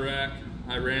than Iraq,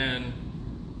 Iran,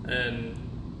 and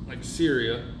like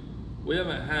Syria, we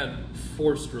haven't had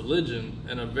forced religion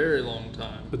in a very long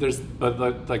time. But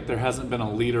there hasn't been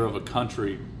a leader of a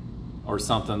country or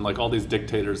something, like all these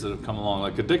dictators that have come along.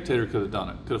 Like a dictator could have done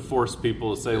it, could have forced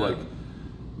people to say like,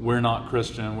 we're not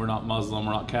Christian, we're not Muslim,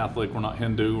 we're not Catholic, we're not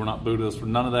Hindu, we're not Buddhist, we're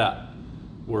none of that.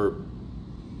 We're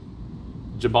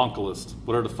Jabonkalist,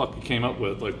 whatever the fuck you came up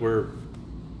with. Like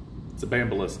it's a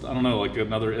Bambalist. I don't know, like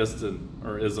another ism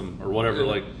or whatever,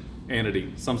 like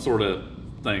entity, some sort of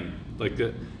thing. Like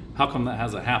how come that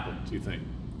hasn't happened, do you think?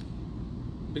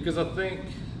 Because I think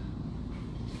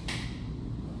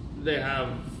they have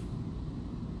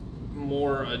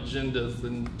more agendas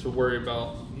than to worry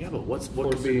about. Yeah, but what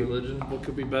could be religion? What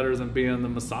could be better than being the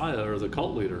Messiah or the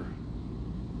cult leader?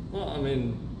 Well, I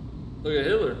mean, look at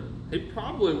Hitler. He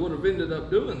probably would have ended up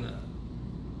doing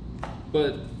that,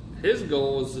 but his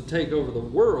goal was to take over the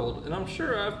world. And I'm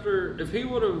sure if he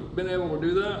would have been able to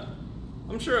do that,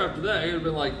 I'm sure after that he would have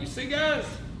been like, "You see, guys,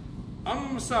 I'm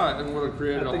the Messiah," and would have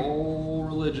created a whole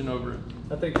religion over it.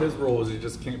 I think his role is he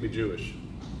just can't be Jewish.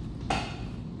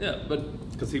 Yeah,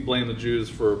 but because he blamed the Jews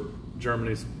for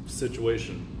Germany's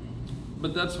situation.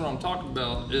 But that's what I'm talking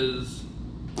about is,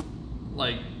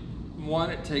 like, one,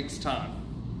 it takes time.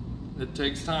 It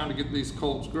takes time to get these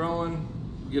cults growing,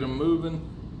 get them moving,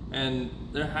 and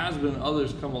there has been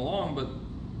others come along, but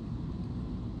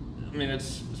I mean,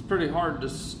 it's pretty hard to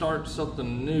start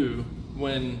something new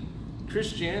when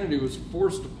Christianity was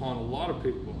forced upon a lot of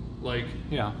people. Like,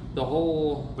 Yeah. the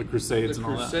whole... The Crusades the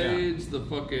and all that. Crusades, the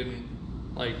fucking,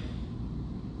 like,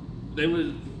 they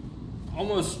would...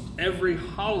 Almost every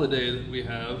holiday that we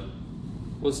have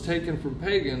was taken from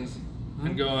pagans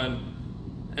and going...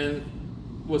 And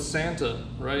was Santa,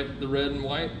 right? The red and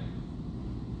white?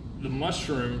 The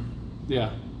mushroom...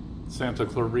 Yeah. Santa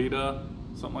Clarita,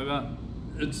 something like that.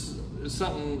 It's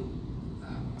something...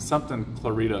 Something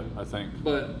Clarita, I think.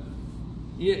 But...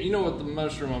 Yeah, you know what the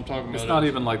mushroom I'm talking about It's not is.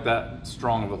 even like that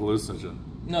strong of a hallucinogen.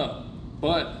 No,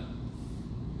 but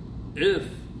if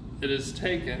it is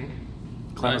taken,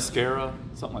 Clemascara,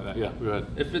 something like that. Yeah, go ahead.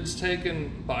 if it's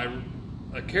taken by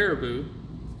a caribou,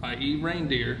 i.e.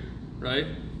 reindeer, right,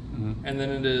 and then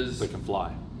it is They can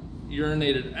fly.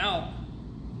 urinated out,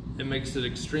 it makes it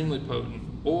extremely potent.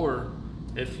 Or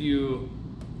if you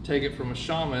take it from a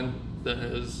shaman that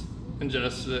has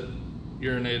ingested it,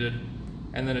 urinated,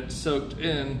 and then it's soaked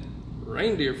in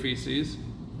reindeer feces.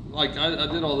 Like, I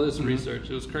did all this research,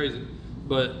 it was crazy.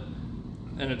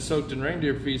 And it's soaked in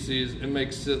reindeer feces, it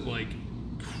makes it like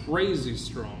crazy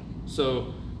strong.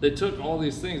 So they took all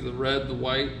these things, the red, the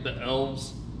white, the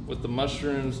elves with the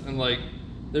mushrooms, and like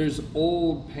there's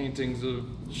old paintings of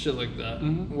shit like that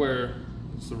where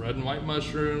it's the red and white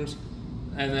mushrooms,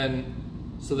 and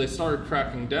then so they started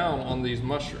cracking down on these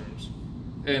mushrooms.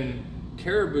 And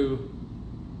caribou,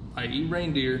 i.e.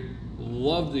 reindeer,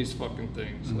 love these fucking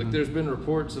things. Like, there's been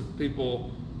reports of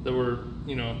people that were,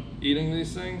 eating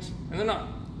these things, and they're not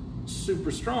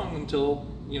super strong until,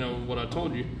 what I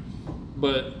told you.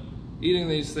 But eating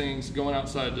these things, going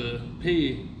outside to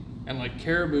pee, and like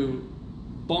caribou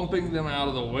bumping them out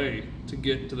of the way to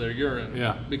get to their urine.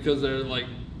 Yeah. Because they're like,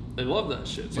 they love that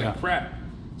shit. It's like Yeah. crack.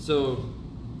 So,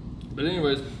 but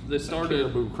anyways, they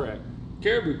started...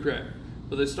 Caribou crack.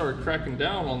 But they started cracking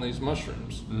down on these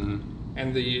mushrooms.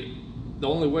 And the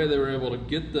only way they were able to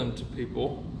get them to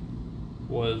people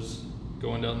was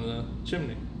going down the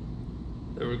chimney.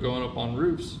 They were going up on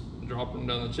roofs, dropping them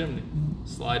down the chimney,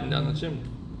 sliding down the chimney.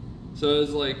 So it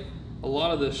was like a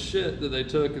lot of the shit that they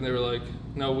took, and they were like,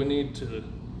 no, we need to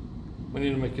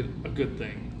make it a good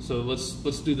thing. So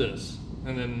let's do this.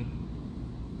 And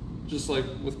then just like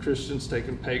with Christians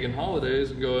taking pagan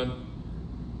holidays and going,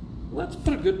 let's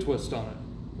put a good twist on it.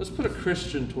 Let's put a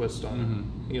Christian twist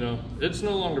on it. It's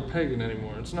no longer pagan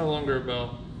anymore. It's no longer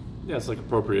about... Yeah, it's like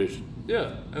appropriation.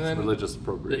 Yeah. And then Religious the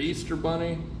appropriation. Easter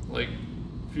Bunny, like,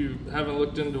 if you haven't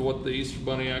looked into what the Easter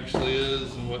Bunny actually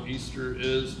is and what Easter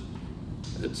is,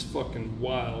 it's fucking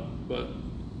wild. But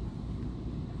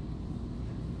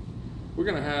we're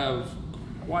going to have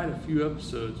quite a few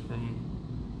episodes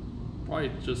from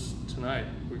probably just tonight.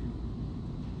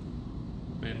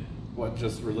 What,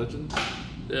 just religion?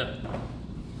 Yeah.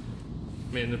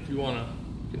 I mean, if you want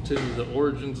to continue the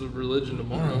origins of religion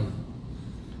tomorrow.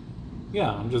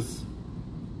 Yeah, there's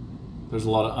a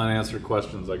lot of unanswered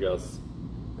questions, I guess.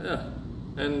 Yeah.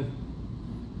 And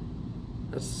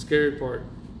that's the scary part.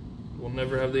 We'll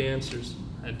never have the answers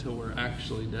until we're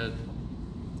actually dead.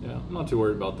 Yeah, I'm not too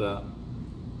worried about that.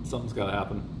 Something's got to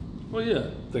happen. Well, yeah.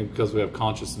 I think because we have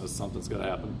consciousness, something's got to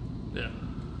happen. Yeah.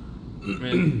 I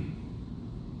mean,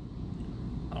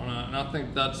 I don't know. And I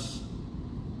think that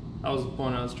was the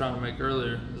point I was trying to make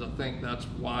earlier, is I think that's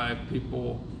why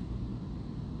people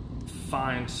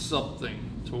find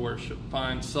something to worship,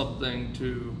 find something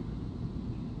to,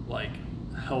 like,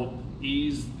 help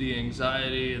ease the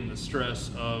anxiety and the stress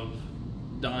of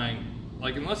dying.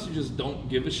 Like, unless you just don't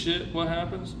give a shit what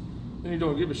happens, then you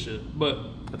don't give a shit. But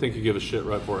I think you give a shit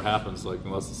right before it happens, like,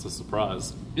 unless it's a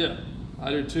surprise. yeah,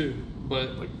 I do too.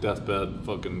 But Like deathbed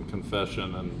fucking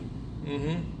confession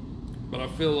and... but I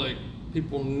feel like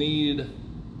people need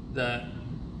that,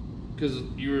 because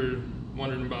you were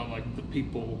wondering about like the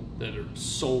people that are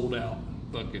sold out,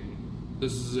 fucking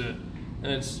this is it.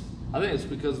 And I think it's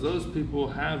because those people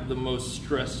have the most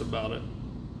stress about it.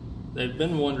 They've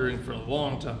been wondering for a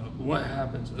long time, what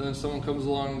happens? And then someone comes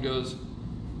along and goes,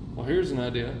 well, here's an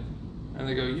idea. And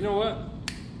they go, you know what?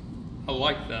 I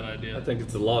like that idea. I think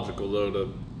it's illogical, though,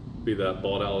 to be that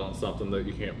bought out on something that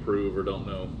you can't prove or don't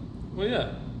know. Well,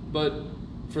 yeah, but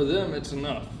for them, it's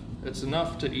enough. It's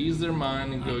enough to ease their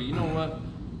mind and go, you know what?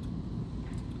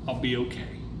 I'll be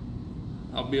okay.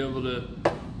 I'll be able to,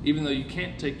 even though you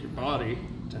can't take your body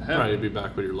to heaven. Right, you'd be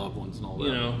back with your loved ones and all that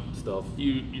You know, stuff.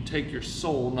 You take your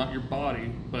soul, not your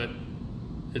body, but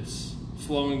it's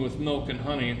flowing with milk and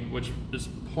honey, which is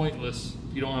pointless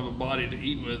if you don't have a body to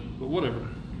eat with, but whatever.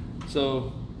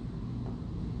 So,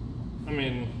 I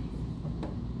mean,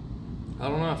 I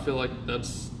don't know, I feel like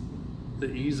that's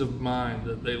the ease of mind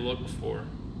that they look for.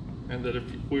 And that if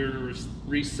we were to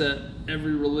reset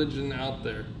every religion out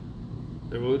there,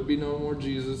 there would be no more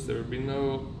Jesus, there would be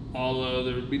no Allah,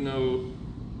 there would be no,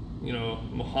 you know,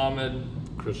 Muhammad,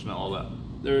 Krishna, all that.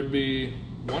 there would be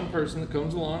one person that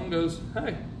comes along and goes,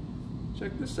 hey,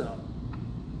 check this out.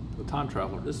 The time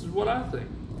traveler. This is what I think.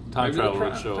 Time Maybe traveler the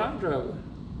would show Time up. traveler.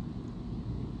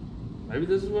 Maybe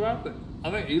this is what I think. I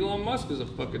think Elon Musk is a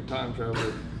fucking time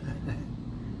traveler.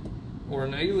 Or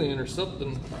an alien or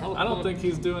something. I don't think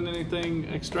he's doing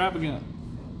anything extravagant.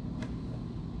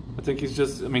 I think he's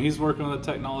just, I mean, he's working on the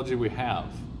technology we have.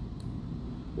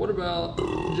 What about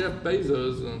Jeff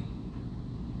Bezos and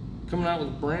coming out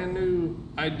with brand new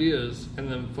ideas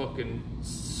and then fucking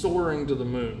soaring to the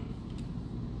moon?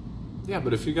 Yeah,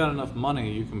 but if you got enough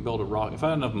money, you can build a rocket. If I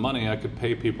had enough money, I could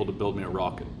pay people to build me a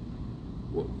rocket.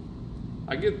 Well,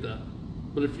 I get that.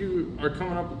 But if you are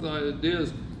coming up with the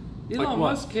ideas, Elon Like what?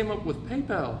 Musk came up with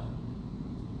PayPal.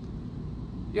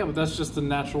 Yeah, but that's just the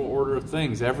natural order of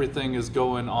things. Everything is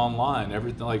going online.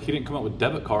 Everything, like, he didn't come up with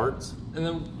debit cards. And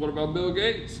then what about Bill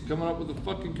Gates coming up with a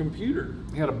fucking computer?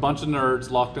 He had a bunch of nerds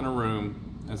locked in a room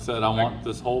and said, I want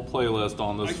this whole playlist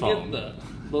on this I phone. get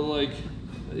that. But like,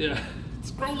 yeah.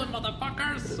 Scrolling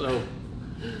motherfuckers. So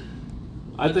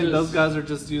I think just- those guys are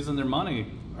just using their money.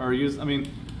 Or I mean,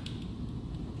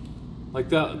 like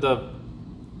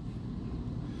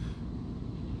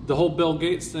the whole Bill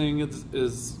Gates thing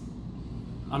is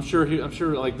I'm sure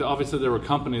like obviously there were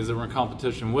companies that were in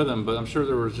competition with him, but I'm sure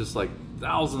there was just like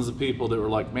thousands of people that were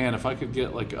like, man, if I could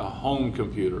get like a home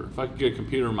computer, if I could get a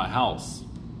computer in my house,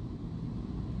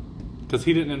 because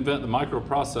he didn't invent the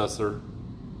microprocessor.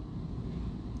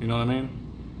 You know what I mean?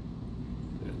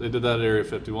 They did that at Area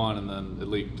 51 and then it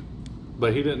leaked,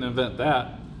 but he didn't invent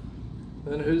that.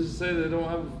 then who's to say they don't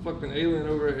have a fucking alien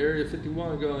over at Area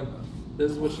 51 going,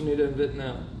 this is what you need to invent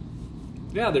now?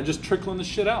 Yeah, they're just trickling the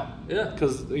shit out. Yeah.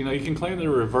 Because, you know, you can claim they're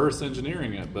reverse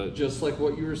engineering it, but Just like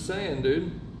what you were saying,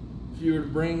 dude. If you were to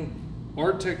bring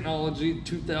our technology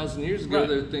 2,000 years ago, Right.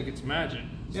 they would think it's magic.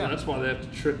 So Yeah. that's why they have to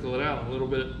trickle it out a little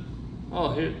bit.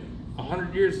 Oh, here,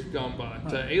 100 years have gone by.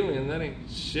 To an alien, that ain't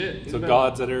shit. He's so been-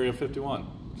 God's at Area 51,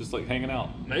 just like hanging out.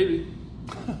 Maybe.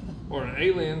 Or an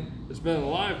alien that's been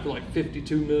alive for like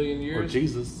 52 million Or years.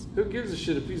 Jesus. Who gives a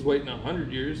shit if he's waiting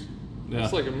 100 years? Yeah.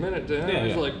 It's like a minute to him. Yeah,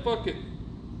 He's yeah. like, fuck it.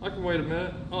 I can wait a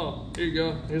minute. Oh, here you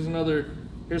go. Here's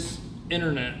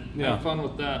internet. Yeah. Have fun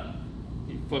with that,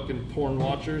 you fucking porn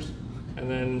watchers. And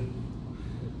then,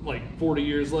 like 40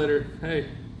 years later, hey,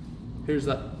 here's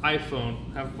the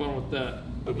iPhone. Have fun with that.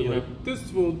 They'll be You know?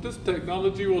 like, this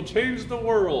technology will change the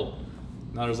world.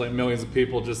 Now there's like millions of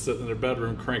people just sitting in their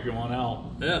bedroom cranking one out.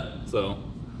 Yeah. So,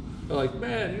 They're like,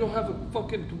 man, you'll have a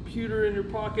fucking computer in your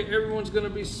pocket. Everyone's gonna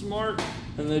be smart,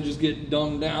 and they just get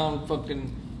dumbed down,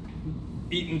 fucking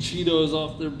eating Cheetos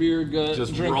off their beer gut,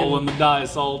 just drinking, rolling the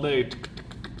dice all day.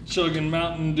 chugging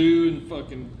Mountain Dew, and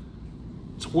fucking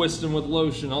twisting with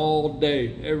lotion all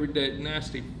day, every day.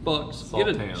 Nasty fucks. Salt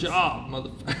Get a hands. job,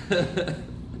 motherfucker.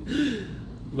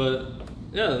 But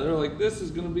yeah, they're like, this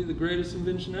is gonna be the greatest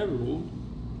invention ever. We'll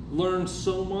learn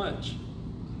so much.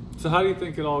 So how do you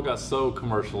think it all got so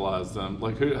commercialized then?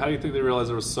 Like, how do you think they realized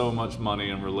there was so much money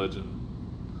in religion?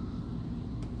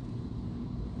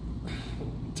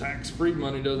 Tax-free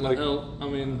money doesn't Like, help. I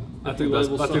mean, I if think you that's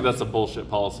label I think that's a something- bullshit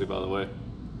policy, by the way.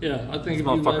 Yeah, I think These if you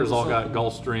motherfuckers label all got something-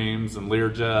 Gulfstreams and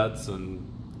Learjets and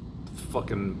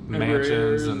fucking Embraers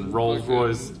mansions and and Rolls fucking-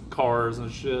 Royce cars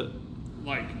and shit.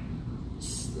 like,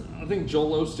 I think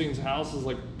Joel Osteen's house is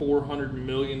like $400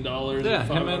 million. Yeah,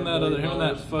 him and that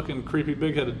 $500 fucking creepy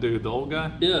big-headed dude, the old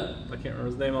guy. Yeah, I can't remember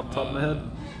his name off the top of my head.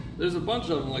 there's a bunch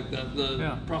of them like that. The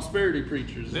Yeah. prosperity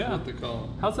preachers is Yeah. what they call them.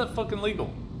 How's that fucking legal?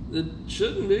 It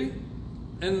shouldn't be,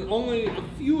 and only a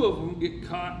few of them get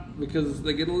caught because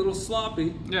they get a little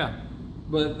sloppy. Yeah.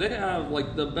 But they have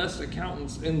like the best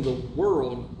accountants in the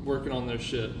world working on their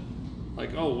shit.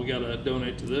 Like, oh, we gotta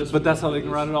donate to this. But that's how they can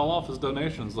write it all off as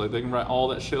donations. Like, they can write all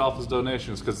that shit off as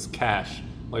donations because it's cash.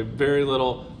 Like, very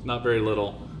little, not very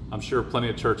little. I'm sure plenty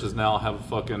of churches now have a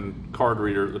fucking card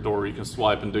reader at the door where you can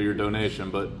swipe and do your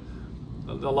donation. But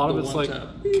a lot of The it's one like tap.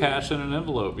 cash in an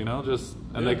envelope, you know? Just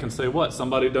and they Yeah. can say, what?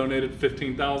 Somebody donated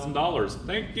 $15,000.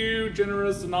 Thank you,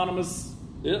 generous anonymous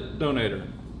Yep, donator.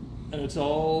 and it's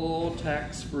all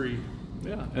tax free.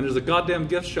 Yeah, and there's a goddamn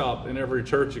gift shop in every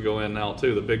church you go in now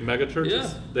too. The big mega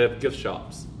churches, Yeah. they have gift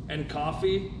shops. And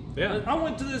coffee. Yeah. I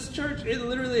went to this church, it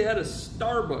literally had a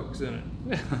Starbucks in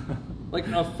it. Like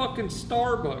a fucking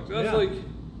Starbucks. I was Yeah. like,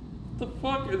 the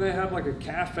fuck? And they have like a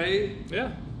cafe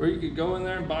Yeah, where you could go in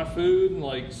there and buy food and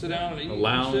like sit down and eat. a and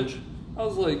lounge, shit. I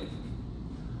was like,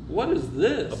 what is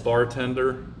this? a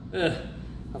bartender.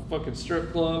 A fucking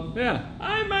strip club. Yeah,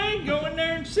 Hey man, go in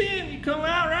there and sin. You come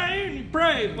out right here and you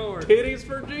pray for it. titties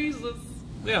for Jesus.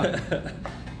 Yeah,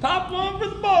 Pop one for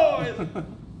the boys.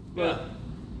 But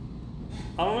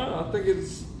I don't know.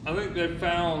 I think they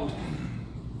found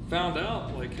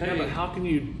out like, hey, yeah, but how can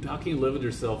you live with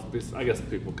yourself? I guess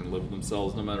people can live with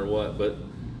themselves no matter what, but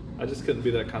I just couldn't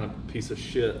be that kind of piece of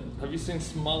shit. have you seen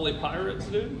Somali pirates,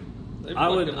 dude? They I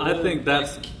fucking live think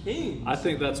that's like kings. I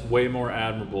think that's way more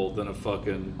admirable than a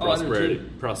fucking Oh, I do too.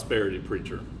 prosperity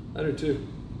preacher. I do too.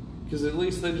 Because at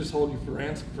least they just hold you for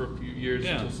ransom for a few years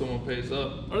Yeah. until someone pays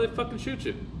up. Or they fucking shoot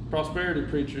you. Prosperity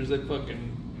preachers, they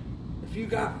fucking. If you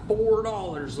got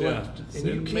 $4 Yeah. left and Send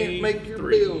you me can't make your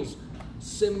 3. bills,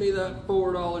 send me that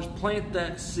 $4. Plant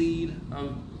that seed. I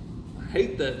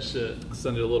hate that shit.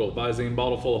 Send you a little Visine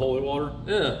bottle full of holy water.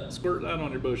 Yeah. Squirt that on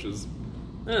your bushes.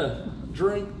 Yeah,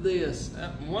 drink this.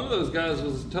 One of those guys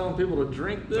was telling people to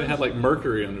drink this. They had like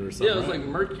mercury in it or something. yeah, it was right? like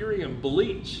mercury and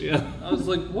bleach. Yeah. I was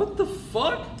like, what the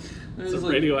fuck? And It's it a was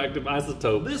like, radioactive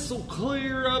isotope. this will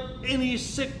clear up any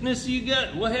sickness you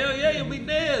got. Well, hell yeah, you'll be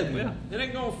dead. Yeah. It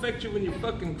ain't gonna affect you when you're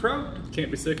fucking croaked.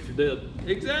 Can't be sick if you're dead.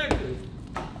 Exactly.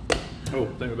 Oh,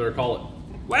 I think we better call it.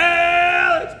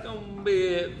 Well, it's gonna be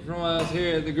it from us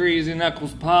here at the Greasy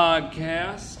Knuckles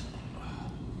Podcast.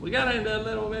 We got into a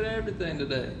little bit of everything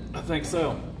today. I think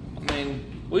so. I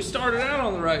mean, we started out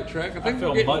on the right track. I think we're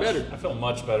feel getting much better. I feel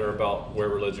much better about where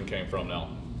religion came from now.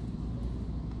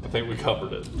 I think we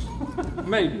covered it.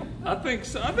 Maybe. I think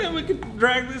so. I think we could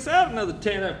drag this out another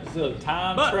 10 episodes.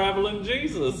 Time But- traveling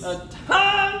Jesus. A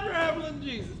time traveling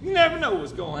Jesus. You never know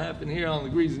what's going to happen here on the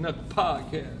Greasy Knuckle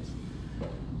Podcast.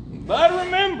 But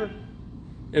remember,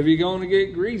 if you're going to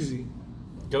get greasy,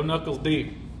 Go knuckles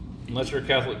deep. Unless you're a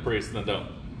Catholic priest, then don't.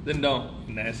 then don't.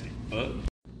 Nasty fuck.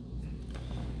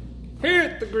 Here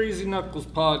at the Greasy Knuckles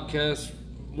Podcast,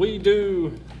 we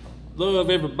do love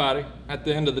everybody at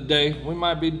the end of the day. We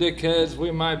might be dickheads,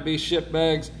 we might be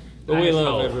shitbags, but we love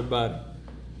Asshole. everybody.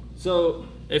 So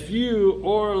if you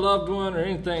or a loved one or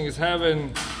anything is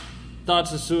having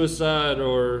thoughts of suicide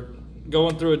or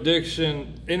going through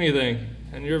addiction, anything,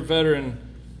 and you're a veteran,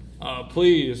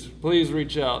 please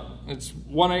reach out. It's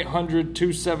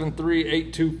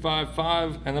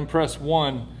 1-800-273-8255 and then press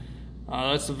 1.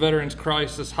 That's the Veterans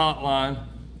Crisis Hotline.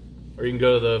 Or you can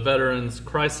go to the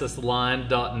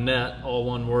veteranscrisisline.net, all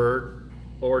one word,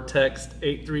 or text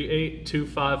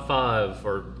 838-255,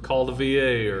 or call the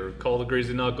VA, or call the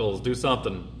Greasy Knuckles. Do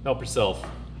something. Help yourself.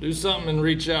 Do something and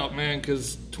reach out, man,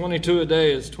 because 22 a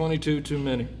day is 22 too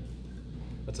many.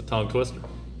 That's a tongue twister.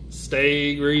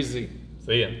 Stay greasy.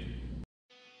 See ya.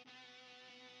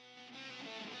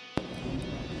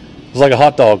 It's like a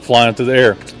hot dog flying through the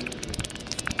air.